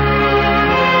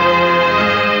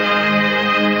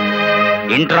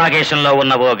 ఇంట్రాగేషన్ లో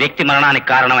ఉన్న ఓ వ్యక్తి మరణానికి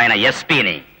కారణమైన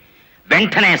ఎస్పీని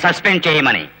వెంటనే సస్పెండ్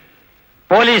చేయమని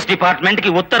పోలీస్ డిపార్ట్మెంట్ కి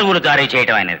ఉత్తర్వులు జారీ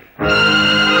చేయటం అయినది.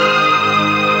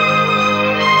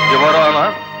 యువరానా,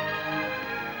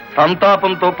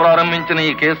 సంతాపంతో ప్రారంభించిన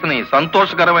ఈ కేసుని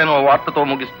సంతోషకరమైన వార్తతో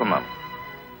ముగిస్తున్నాను.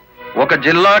 ఒక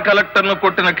జిల్లా కలెక్టర్ను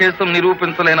కొట్టిన కేసును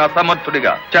నిరూపించలేని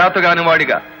అసమర్థుడిగా, చేతగాని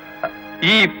వాడిగా,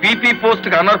 ఈ పీపీ పోస్ట్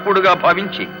కి అనర్హుడుగా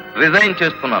భావించి రిజైన్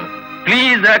చేస్తున్నాను.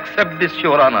 Please accept this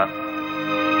యువరానా.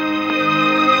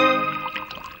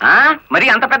 మరి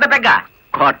అంత పెద్ద పెగ్గ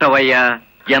కొట్టవయ్యా,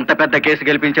 ఎంత పెద్ద కేసు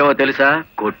గెలిపించావో తెలుసా?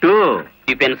 కొట్టు.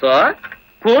 సో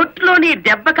కోర్టులోని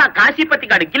దెబ్బక కాశీపతి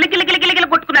గాడు గిలగిల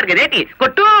కొట్టుకున్నారు కదేటి.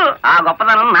 కొట్టు. ఆ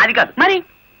గొప్పదనం నాది కాదు, మరి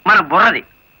మన బుర్రది.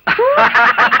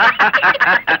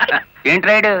 ఏంటి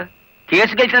రైడు,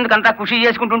 కేసు గెలిచినందుకు అంతా ఖుషి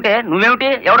చేసుకుంటుంటే నువ్వేమిటి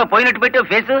ఎవడో పోయినట్టు పెట్టావు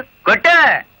ఫేసు? కొట్టు.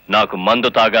 నాకు మందు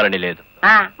తాగాలని లేదు,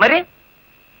 మరి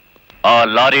ఆ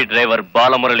లారీ డ్రైవర్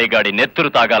బాలమురళి గాడి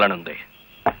నెత్తురు తాగాలనుంది.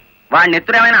 వాడి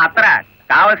నెత్తురు ఏమైనా అత్తరా?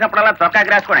 కావలసినప్పుడల్లా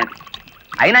చొక్కాకి రాసుకోవడానికి.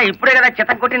 అయినా ఇప్పుడే కదా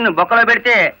చిత్త కొట్టి నువ్వు బొక్కలో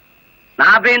పెడితే నా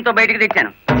బ్రెయిన్ తో బయటికి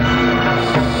తెచ్చాను.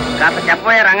 కాస్త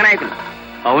చెప్పబోయే రంగనాయకులు.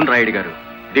 అవును రాయుడు గారు,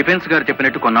 డిఫెన్స్ గారు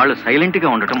చెప్పినట్టు కొన్నాళ్ళు సైలెంట్ గా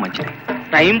ఉండటం మంచిది.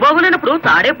 టైం బాగులేనప్పుడు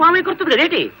తాడే పాము కుర్తుంది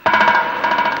కదేటి.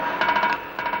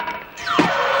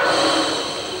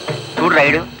 చూడు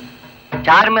రైడు,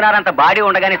 చార్మినార్ అంత బాడీ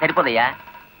ఉండగానే సరిపోదయ్యా,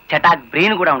 చటాక్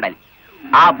బ్రెయిన్ కూడా ఉండాలి.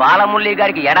 ఆ బాలమురళి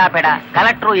గారికి ఎడాపెడ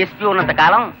కలెక్టర్ ఎస్పీ ఉన్నంత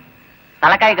కాలం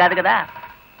తలకాయ కాదు కదా,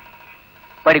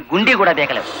 వాడి గుండీ కూడా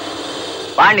దేకలేవు.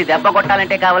 వాడిని దెబ్బ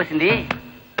కొట్టాలంటే కావాల్సింది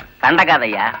కండ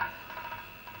కాదయ్యా,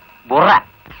 బుర్ర.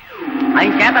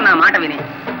 ఆయన చేత నా మాట విని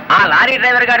ఆ లారీ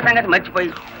డ్రైవర్ గారి సంగతి మర్చిపోయి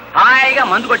హాయిగా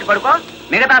మందు కొట్టి పడుకో,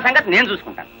 మిగతా సంగతి నేను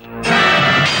చూసుకుంటాను.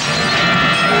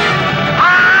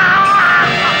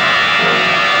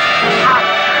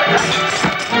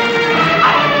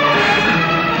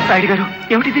 రాయుడు గారు,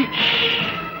 ఏమిటిది?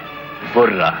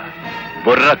 బుర్ర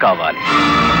బుర్ర కావాలి.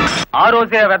 ఆ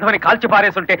రోజే వెధవని కాల్చి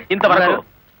పారేసుంటే ఇంతవరకు.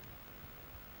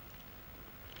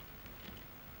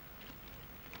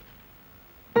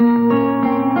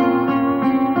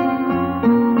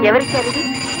 ఎవరిచ్చారు?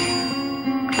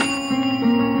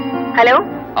 హలో,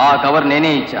 ఆ కవర్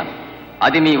నేనే ఇచ్చాను.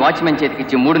 అది మీ వాచ్మెన్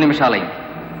చేతికిచ్చి 3 నిమిషాలైంది.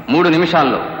 3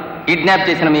 నిమిషాల్లో కిడ్నాప్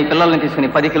చేసిన మీ పిల్లల్ని తీసుకుని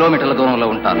 10 కిలోమీటర్ల దూరంలో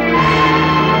ఉంటారు.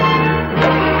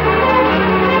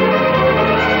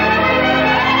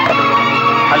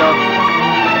 హలో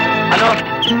హలో,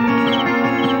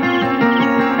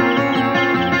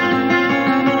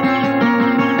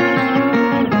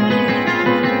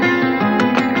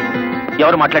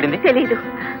 ఎవరు మాట్లాడింది? తెలీదు.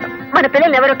 మన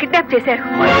పిల్లల్ని ఎవరో కిడ్నాప్ చేశారు.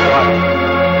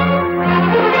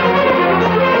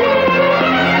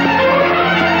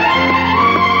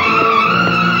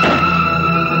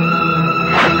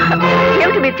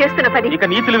 ఏమిటి మీరు చేస్తున్న పని? ఇక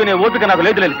నీతులు వినే ఓపిక నాకు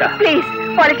లేదు లలిత. ప్లీజ్,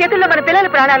 వాళ్ళ చేతుల్లో మన పిల్లల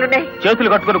ప్రాణాలున్నాయి.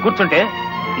 చేతులు కట్టుకుని కూర్చుంటే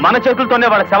మన చేతులతోనే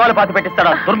వాళ్ళ శవాలు పాతి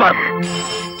పెట్టిస్తాడా దుర్మార్గుడు.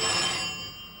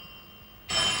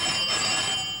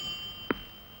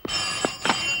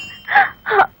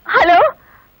 హలో,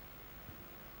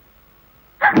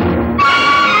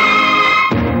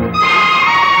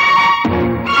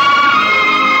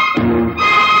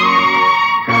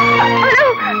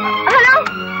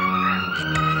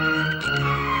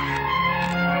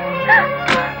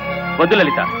 వద్దు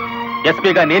లలిత,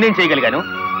 ఎస్పీగా నేనేం చేయగలిగాను,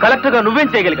 కలెక్టర్గా నువ్వేం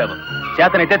చేయగలిగావు?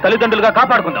 చేతనైతే తల్లిదండ్రులుగా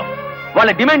కాపాడుకుందాం. వాళ్ళ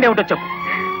డిమాండ్ ఏమిటో చెప్పు.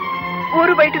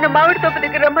 ఊరు బయటన మామిడి తోపు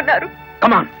దగ్గర రమ్మన్నారు.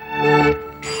 కమాన్.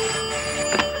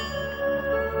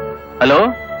 హలో,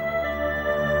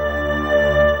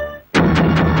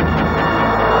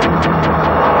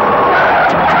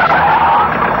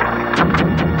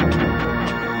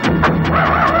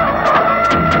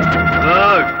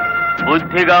 గుడ్,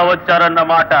 బుద్ధిగా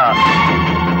వచ్చారన్నమాట.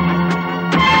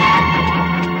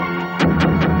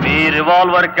 మీ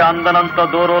రివాల్వర్ కి అందనంత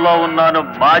దూరంలో ఉన్నాను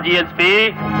మాజీ ఎస్పీ.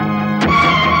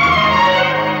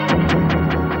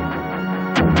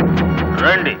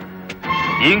 రండి,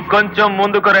 ఇంకొంచెం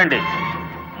ముందుకు రండి.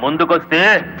 ముందుకొస్తే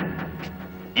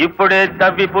ఇప్పుడే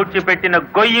తవ్వి పూడ్చిపెట్టిన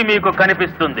గొయ్యి మీకు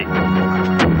కనిపిస్తుంది.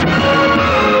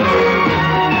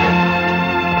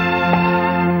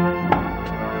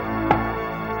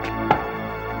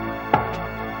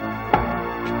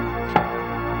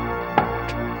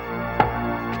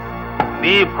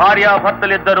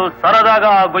 భార్యాభర్తలిద్దరూ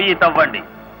సరదాగా ఆ గొయ్యి తవ్వండి.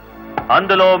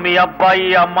 అందులో మీ అబ్బాయి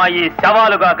అమ్మాయి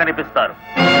శవాలుగా కనిపిస్తారు.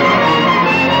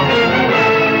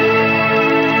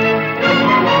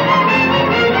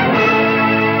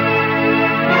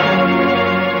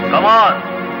 Come on.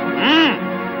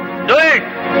 Do it.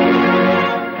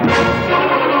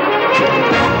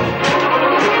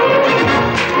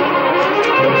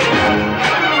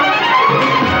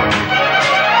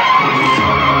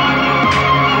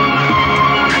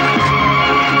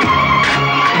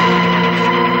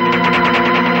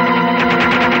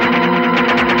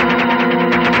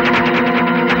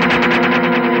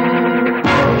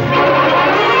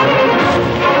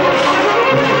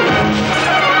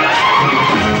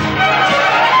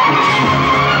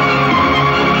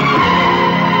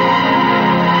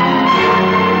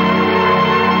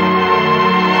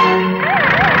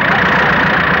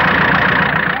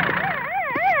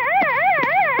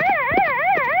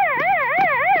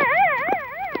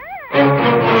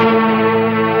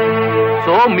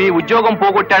 మీ ఉద్యోగం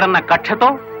పోగొట్టాడన్న కక్షతో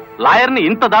లాయర్ని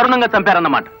ఇంత దారుణంగా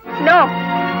చంపారన్నమాట. నో,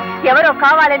 ఎవరో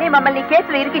కావాలని మమ్మల్ని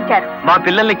కేసులు ఇరికించారు. మా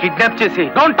పిల్లల్ని కిడ్నాప్ చేసి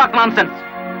డోంట్ టాక్ నాన్సెన్స్.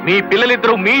 మీ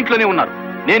పిల్లలిద్దరూ మీ ఇంట్లోనే ఉన్నారు.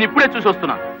 నేను ఇప్పుడే చూసి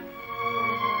వస్తున్నాను.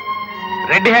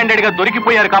 రెడ్ హ్యాండెడ్ గా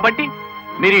దొరికిపోయారు కాబట్టి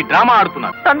మీరు ఈ డ్రామా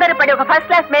ఆడుతున్నారు. తొందరపడి ఒక ఫస్ట్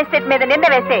క్లాస్ మేజిస్ట్రేట్ మీద నింద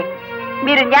వేస్తే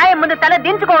మీరు న్యాయం ముందు తల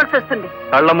దించుకోవాల్సి వస్తుంది.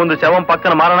 కళ్ల ముందు శవం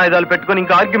పక్కన మారణాయుధాలు పెట్టుకుని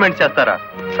ఇంకా ఆర్గ్యుమెంట్ చేస్తారా?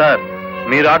 సార్,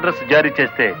 మీరు ఆర్డర్స్ జారీ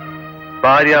చేస్తే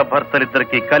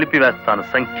భార్యాభర్తలిద్దరికి కలిపి వేస్తాను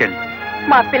సంఖ్యలు.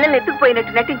 మా పిల్లల్ని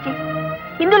ఎత్తుకుపోయినట్టు నటించి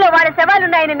ఇందులో వాళ్ళ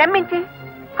శవాలున్నాయని నమ్మించి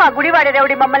ఆ గుడివాడ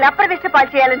రౌడీ మమ్మల్ని అప్రదిష్ట పాలు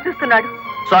చేయాలని చూస్తున్నాడు.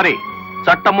 సారీ,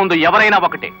 చట్టం ముందు ఎవరైనా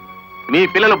ఒకటే. మీ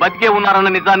పిల్లలు బతికే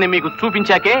ఉన్నారన్న నిజాన్ని మీకు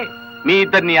చూపించాకే మీ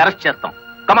ఇద్దరిని అరెస్ట్ చేస్తాం.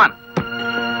 కమాన్.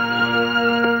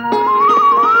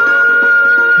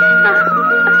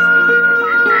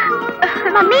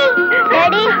 మమ్మీ,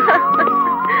 డాడీ,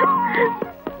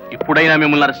 ఇప్పుడైనా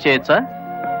మిమ్మల్ని అరెస్ట్ చేయొచ్చా?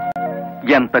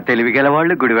 ఎంత తెలివిగల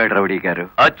వాళ్ళు గుడివాడ రౌడీ గారు.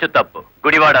 అచ్చు తప్పు,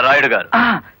 గుడివాడ రాయుడు గారు.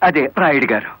 అదే రాయుడు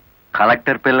గారు.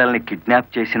 కలెక్టర్ పిల్లల్ని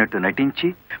కిడ్నాప్ చేసినట్టు నటించి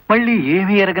మళ్ళీ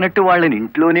ఏమీ ఎరగనట్టు వాళ్ళని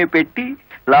ఇంట్లోనే పెట్టి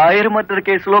లాయర్ మర్డర్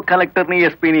కేసులో కలెక్టర్ని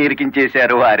ఎస్పీని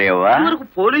ఇరికించేశారు. వారేవా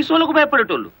పోలీసు వాళ్ళకు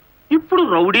భయపడేటోళ్ళు ఇప్పుడు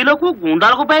రౌడీలకు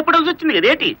గుండాలకు భయపడాల్సి వచ్చింది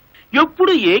కదేటి?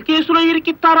 ఎప్పుడు ఏ కేసులో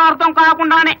ఇరికిస్తారో అర్థం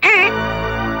కాకుండానే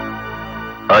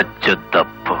అచ్చు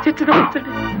తప్పు.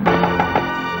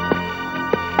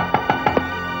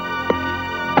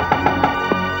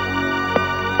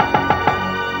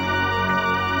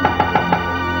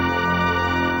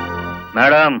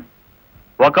 మేడం,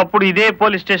 ఒకప్పుడు ఇదే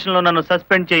పోలీస్ స్టేషన్ లో నన్ను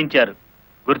సస్పెండ్ చేయించారు,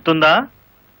 గుర్తుందా?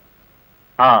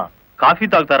 కాఫీ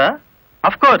తాగుతారా?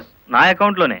 అఫ్ కోర్స్, నా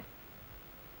అకౌంట్ లోనే.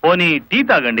 పోనీ టీ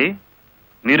తాగండి,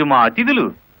 మీరు మా అతిథులు.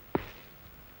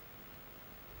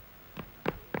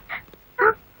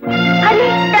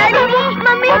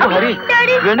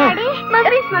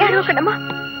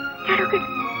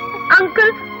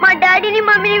 అంకుల్, మా డాడీని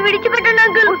మమ్మీని విడిచిపెట్టండి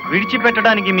అంకుల్.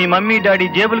 విడిచిపెట్టడానికి మీ మమ్మీ డాడీ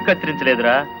జేబులు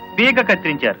కత్తిరించలేదురా, పీక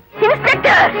కత్తిరించారు.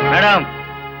 Madam,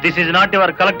 this is not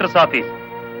your collector's office.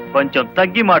 కొంచెం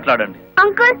తగ్గి మాట్లాడండి.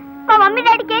 అంకుల్, మా మమ్మీ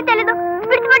డాడీకి ఏం తెలీదు,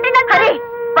 విడిచిపెట్టండి అంకుల్.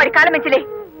 వాడి కాలం మించలే.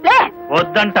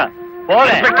 వద్దంట,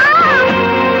 పోలే.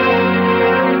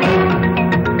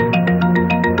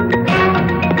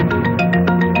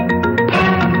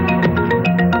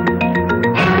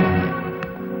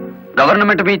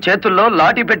 గవర్నమెంట్ మీ చేతుల్లో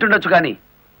లాఠీ పెట్టుండొచ్చు కానీ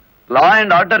లా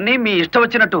అండ్ ఆర్డర్ ని మీ ఇష్టం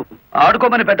వచ్చినట్టు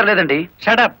ఆడుకోమని పెట్టలేదండి.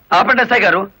 షటప్. ఆపండి ఎస్ఐ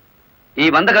గారు. ఈ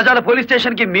 100 గజాల పోలీస్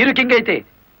స్టేషన్ కి మీరు కింగ్ అయితే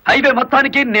హైవే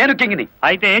మొత్తానికి నేను కింగ్ని.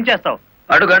 అయితే ఏం చేస్తావు?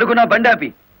 అడుగు అడుగునా బండాపి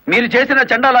మీరు చేసిన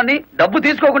చండాలాన్ని డబ్బు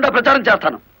తీసుకోకుండా ప్రచారం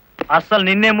చేస్తాను. అస్సలు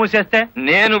నిన్నే మూసేస్తే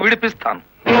నేను విడిపిస్తాను.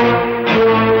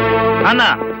 అన్నా,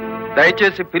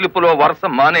 దయచేసి పిలుపులో వరుస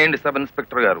మానేయండి సబ్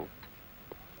ఇన్స్పెక్టర్ గారు.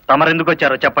 తమరెందుకు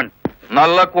వచ్చారో చెప్పండి.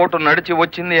 నల్లకోటు నడిచి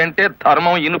వచ్చింది అంటే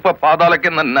ధర్మం ఇనుప పాదాల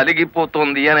కింద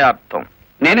నలిగిపోతుంది అని అర్థం.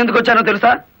 నేనెందుకు వచ్చానో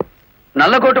తెలుసా?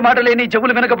 నల్లకోటు మాట లేని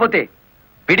చెవులు వినకపోతే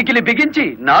పిడికిలి బిగించి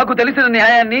నాకు తెలిసిన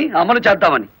న్యాయాన్ని అమలు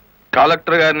చేద్దామని.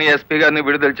 కలెక్టర్ గారిని, ఎస్పీ గారిని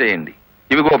విడుదల చేయండి.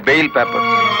 ఇవిగో బెయిల్ పేపర్.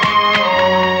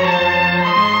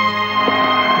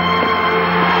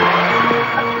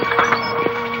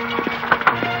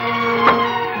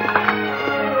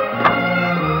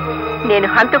 నేను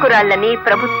హంతకురాళ్ళని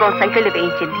ప్రభుత్వం సంఖ్యలు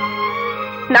వేయించింది.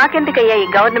 నాకెందుకయ్యా ఈ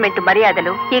గవర్నమెంట్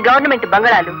మర్యాదలు, ఈ గవర్నమెంట్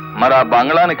బంగళాలు? మరి ఆ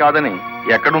బంగ్లాని కాదని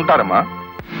ఎక్కడుంటారమ్మా?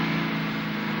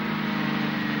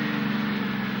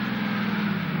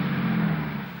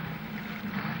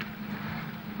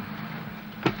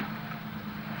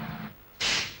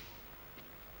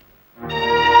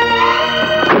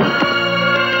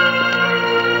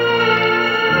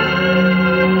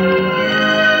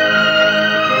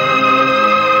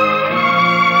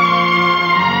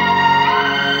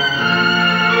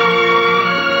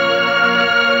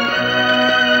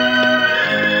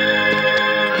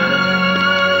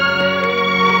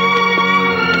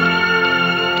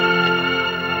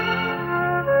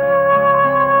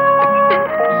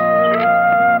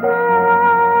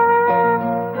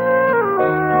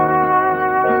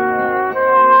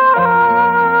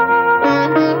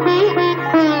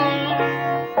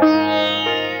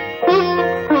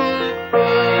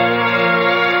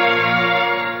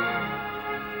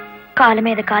 కాళ్ళ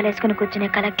మీద కాలేసుకుని కూర్చునే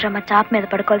కలెక్టర్ అమ్మ చాప్ మీద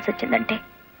పడుకోవాల్సి వచ్చిందంటే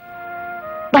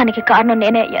దానికి కారణం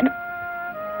నేనే అయ్యాను.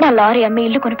 నా లారీ అమ్మి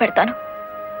ఇల్లు కొని పెడతాను.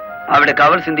 ఆవిడ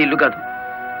కావాల్సింది ఇల్లు కాదు,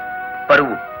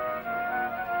 పరువు.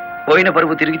 పోయిన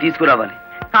పరువు తిరిగి తీసుకురావాలి.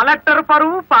 కలెక్టర్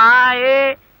పరువు పాయే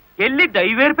వెళ్ళి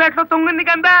దైవేరుపేటలో తొంగింది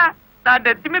కదా, నా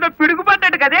నెత్తి మీద పిడుగు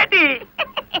పడ్డాడు కదేటి.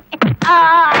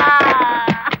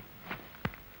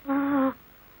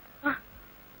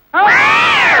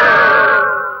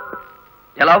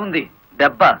 ఎలా ఉంది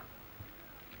దెబ్బ?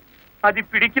 అది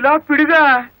పిడికిలా పిడుగా.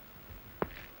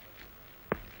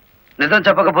 నిజం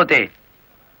చెప్పకపోతే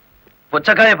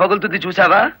పుచ్చకాయ పగులుతుంది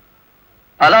చూసావా,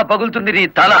 అలా పగులుతుంది నీ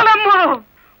తల.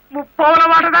 ముప్పావుల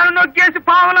వాడదారు నొక్కేసి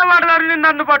పావుల వాడదారు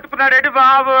నన్ను పట్టుకున్నాడేటి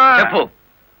బాబు. చెప్పు,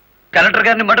 కలెక్టర్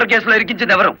గారిని మర్డర్ కేసులో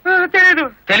ఇరికించింది ఎవరు? తెలీదు.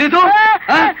 తెలీదు?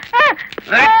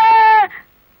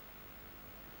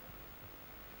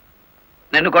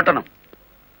 నిన్ను కొట్టను,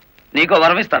 నీకో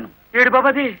వరమిస్తాను. ఏడు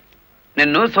బాబాది,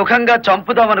 నిన్ను సుఖంగా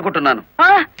చంపుదామనుకుంటున్నాను.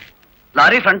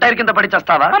 లారీ ఫ్రంట్ టైర్ కింద పడి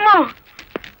చేస్తావా,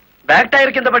 బ్యాక్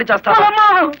టైర్ కింద పడి చేస్తావా,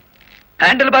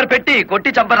 హ్యాండిల్ బార్ పెట్టి కొట్టి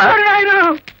చంపనా,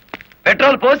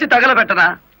 పెట్రోల్ పోసి తగలబెట్టనా?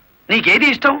 నీకేది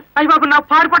ఇష్టం? అయ్యి బాబు, నా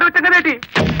పాడు పడ పెట్టేటి.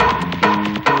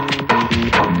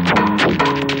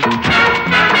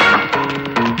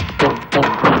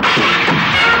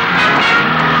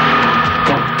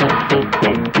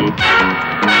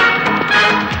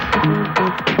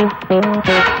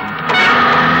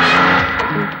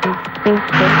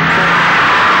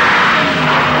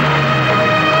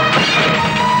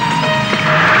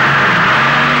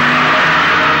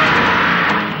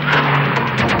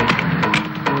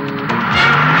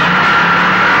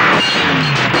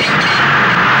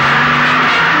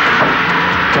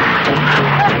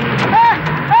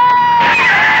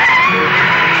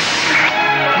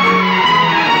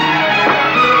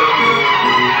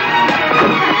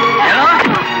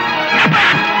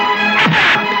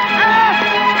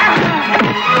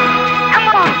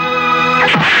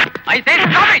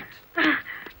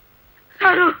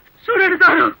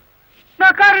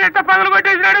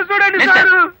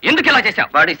 ఎందుకు ఇలా చేశావు?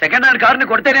 వాడి సెకండ్ హ్యాండ్ కారుని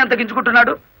కొడితేనే అంత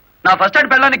గించుకుంటున్నాడు. నా ఫస్ట్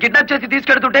హ్యాండ్ పిల్లాన్ని కిడ్నాప్ చేసి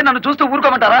తీసుకెడుతుంటే నన్ను చూస్తూ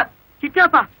ఊరుకోమంటారా?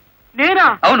 కిడ్నాపా? నేనా?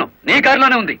 అవును, నీ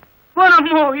కారులోనే ఉంది.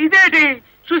 ఓనమ్మో, ఇదేంటి?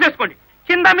 చూసేసుకోండి,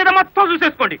 కింద మీద మొత్తం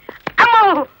చూసేసుకోండి. అమ్మో,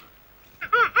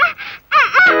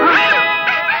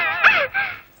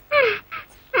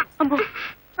 అమ్మో,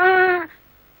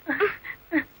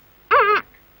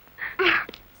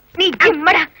 నీ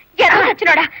జిమ్మడా ఎలా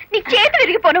వచ్చినాడా? నీ చేతులు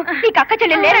విరిగిపోను. నీకు అక్క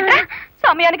చెల్లెలు లేరంట.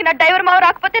 సమయానికి నా డ్రైవర్ మావ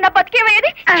రాకపోతే నా బతికేమయ్యేది.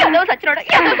 ఏదో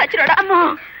సచ్చినోడా. అమ్మో,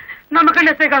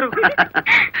 నమ్మకండి ఎస్ఐ గారు.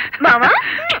 మావా,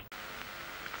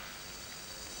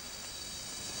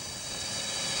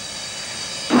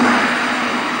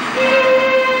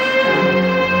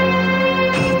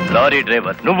 లారీ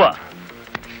డ్రైవర్ నువ్వా?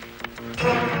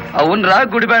 అవునరా,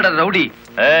 గుడివాడ రౌడీ.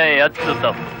 అచ్చు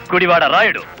తప్పు, గుడివాడ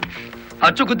రాయుడు.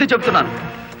 అచ్చు గుద్ది చెప్తున్నాను.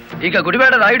 ఇక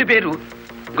గుడివాడ రాయుడి పేరు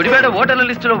గుడివాడ ఓటర్ల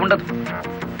లిస్టులో ఉండదు.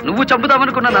 నువ్వు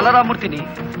చంపుదామనుకున్న నల్లరామూర్తిని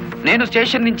నేను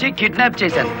స్టేషన్ నుంచి కిడ్నాప్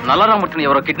చేశాను. నల్లరామూర్తిని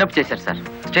ఎవరో కిడ్నాప్ చేశారు సార్.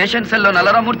 స్టేషన్ సెల్లో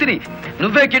నల్లరామూర్తిని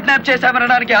నువ్వే కిడ్నాప్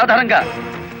చేశామనడానికి ఆధారంగా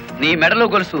నీ మెడలో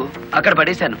గొలుసు అక్కడ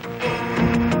పడేశాను.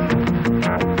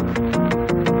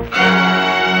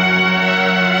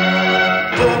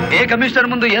 ఏ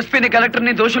కమిషనర్ ముందు ఎస్పీని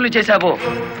కలెక్టర్ని దోషుల్ని చేశావో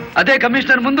అదే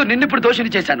కమిషనర్ ముందు నిన్నిప్పుడు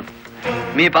దోషిని చేశాను.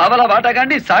 మీ పావలా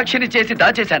వాటాగాన్ని సాక్షిని చేసి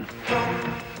దాచేశాను.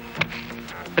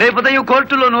 రేపు ఉదయం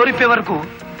కోర్టులో నోరిప్పే వరకు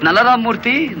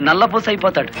నల్లరామూర్తి నల్లపూస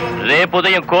అయిపోతాడు. రేపు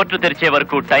ఉదయం కోర్టు తెరిచే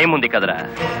వరకు టైం ఉంది కదరా,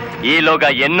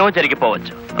 ఈలోగా ఎన్నో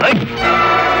జరిగిపోవచ్చు.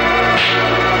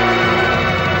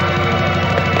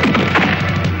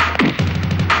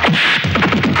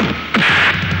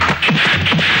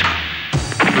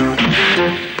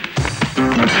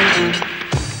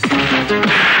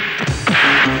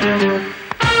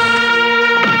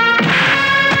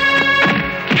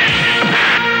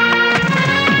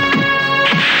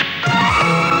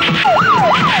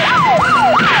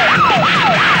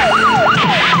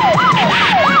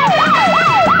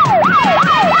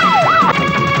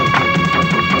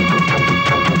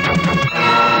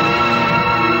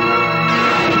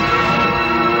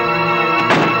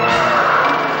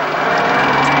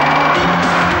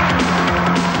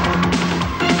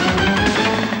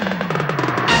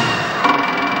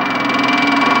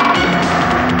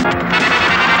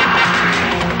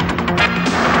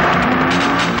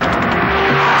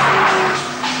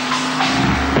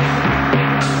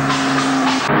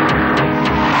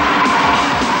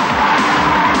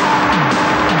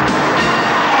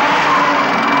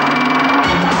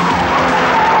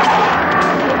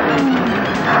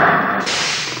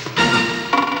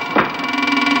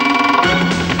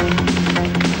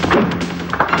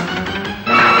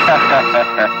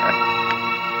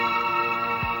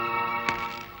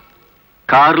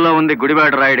 కారులో ఉంది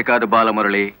గుడివాడ రాయుడు కాదు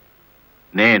బాలమురళి,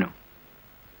 నేను.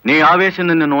 నీ ఆవేశం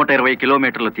నిన్ను 120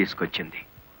 కిలోమీటర్లు తీసుకొచ్చింది.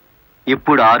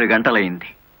 ఇప్పుడు 6 గంటలైంది.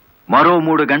 మరో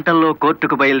 3 గంటల్లో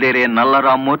కోర్టుకు బయలుదేరే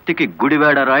నల్లరామ్మూర్తికి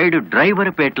గుడివాడ రాయుడు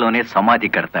డ్రైవర్ పేటలోనే సమాధి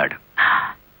కడతాడు.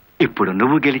 ఇప్పుడు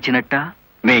నువ్వు గెలిచినట్ట,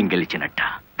 మేం గెలిచినట్ట.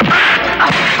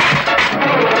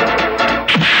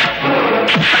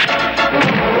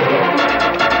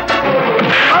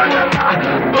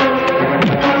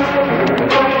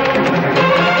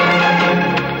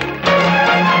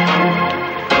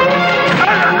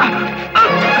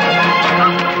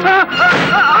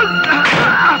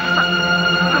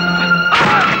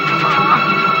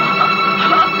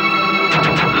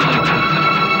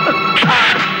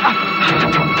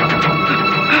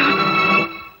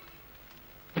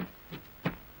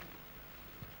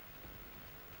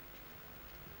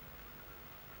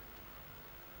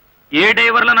 ఏ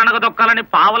డ్రైవర్లను అనగదొక్కాలని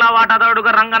పావలా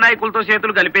వాటాదారుడుగా రంగనాయకులతో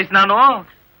చేతులు కలిపేసినానో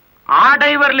ఆ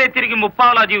డ్రైవర్లే తిరిగి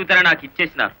ముప్పావలా జీవితాన్ని నాకు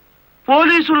ఇచ్చేసినారు.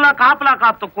 పోలీసుల్లా కాపలా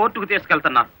కాపుతో కోర్టుకు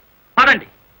తీసుకెళ్తున్నారు. పదండి,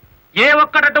 ఏ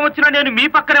ఒక్కడటం వచ్చినా నేను మీ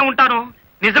పక్కనే ఉంటాను.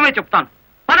 నిజమే చెప్తాను,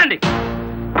 పదండి.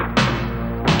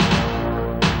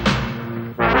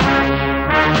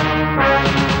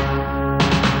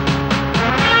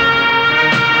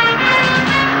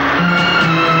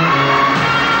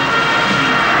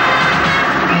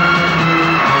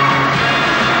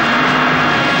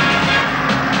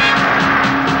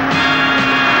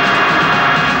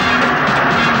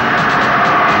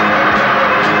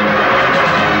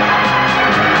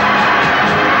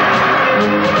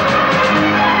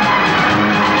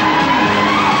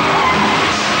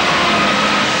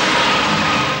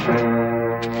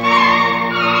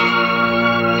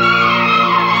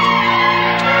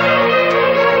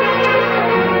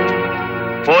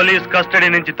 పోలీస్ కస్టడీ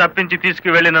నుంచి తప్పించి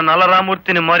తీసుకువెళ్లిన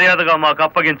నల్లరామూర్తిని మర్యాదగా మాకు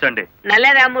అప్పగించండి.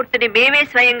 నల్లరామూర్తిని మేమే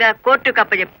స్వయంగా కోర్టుకు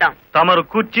అప్పచెప్తాం. తమరు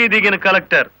కుర్చీ దిగిన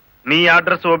కలెక్టర్, మీ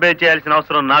అడ్రస్ ఒబే చేయాల్సిన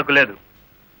అవసరం నాకు లేదు.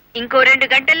 ఇంకో 2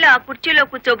 గంటల్లో ఆ కుర్చీలో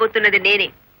కూర్చోబోతున్నది నేనే.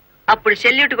 అప్పుడు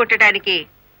సెల్యూట్ కొట్టడానికి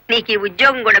నీకు ఈ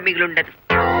ఉద్యోగం కూడా మిగిలుండదు.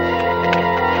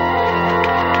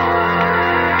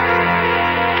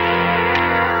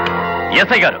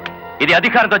 ఎస్ఐ గారు, ఇది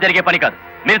అధికారంతో జరిగే పని కాదు,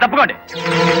 మీరు తప్పుకోండి.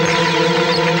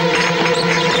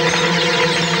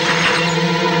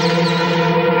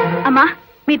 అమ్మా,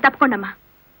 మీరు తప్పకుండా అమ్మా.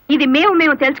 ఇది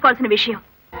మేము తెలుసుకోవాల్సిన విషయం.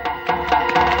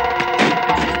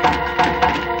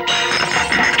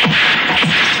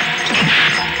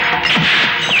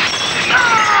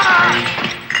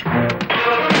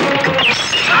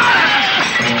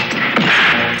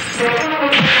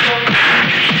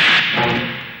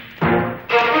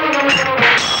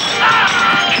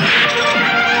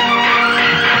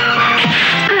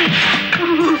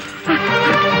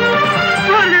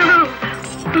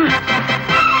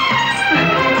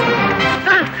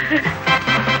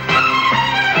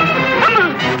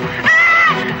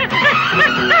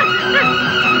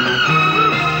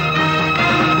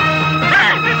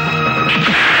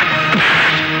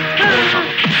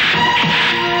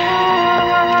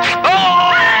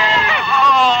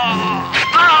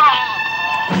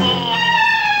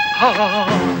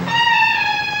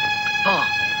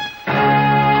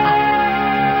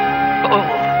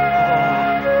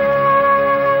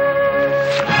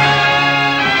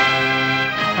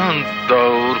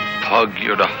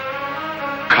 దౌర్భాగ్యుడా,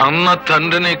 కన్న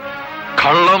తండ్రిని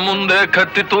కళ్ళ ముందే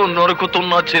కత్తితో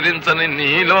నరుకుతున్నా చెరించని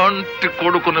నీలాంటి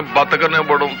కొడుకుని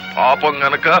బతకనివ్వడం పాపం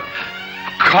గనక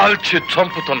కాల్చి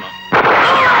చంపుతున్నా.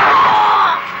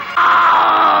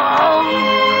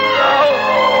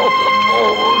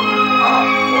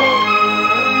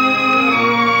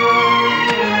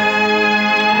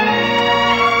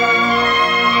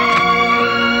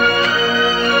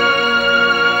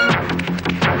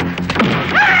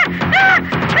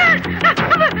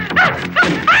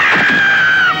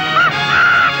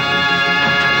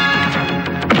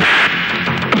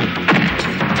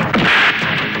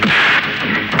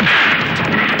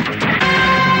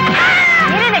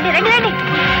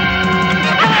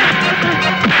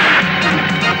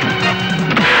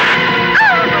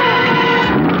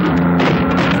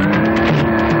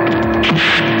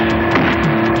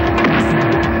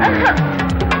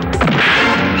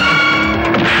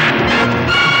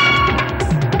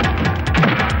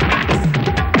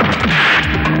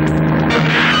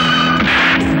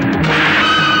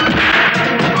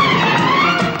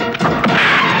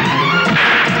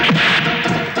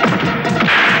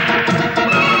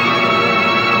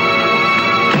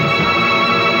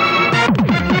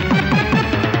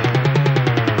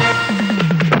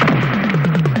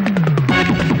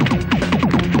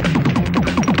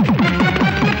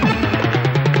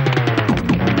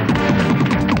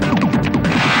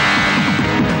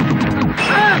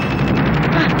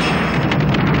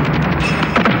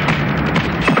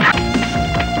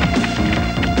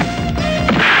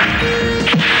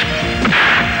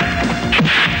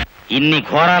 ఇన్ని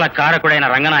ఘోరాల కారకుడైన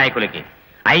రంగనాయకులకి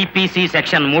ఐపీసీ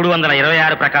సెక్షన్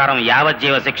 326 ప్రకారం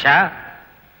యావజ్జీవ శిక్ష,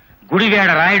 గుడివేడ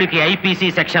రాయుడికి ఐపీసీ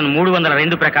సెక్షన్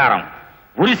 302 ప్రకారం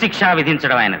ఉరి శిక్ష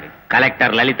విధించడం అయినది.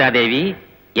 కలెక్టర్ లలితాదేవి,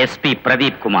 ఎస్పీ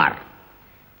ప్రదీప్ కుమార్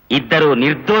ఇద్దరు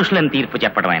నిర్దోషులను తీర్పు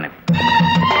చెప్పడం అయినది.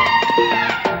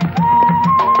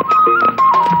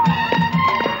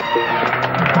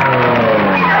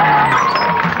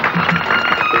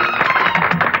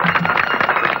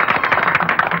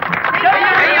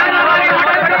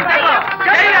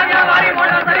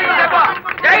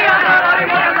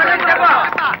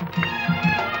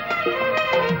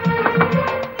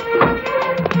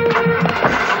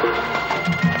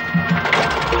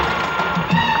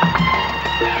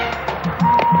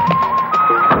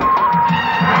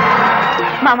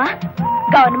 మామా,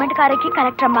 గవర్నమెంట్ కార్ ఎక్కి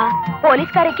కలెక్టర్ అమ్మా, పోలీస్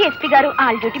కార్ ఎక్కి ఎస్పీ గారు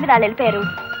వాళ్ళ డ్యూటీ మీద వాళ్ళు వెళ్ళిపోయారు.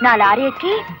 నా లారీ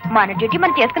ఎక్కి మన డ్యూటీ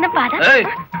మనం చేసుకున్నాం. పాదా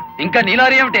ఇంకా నీ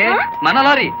లారీ ఏమిటి? మన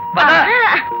లారీ.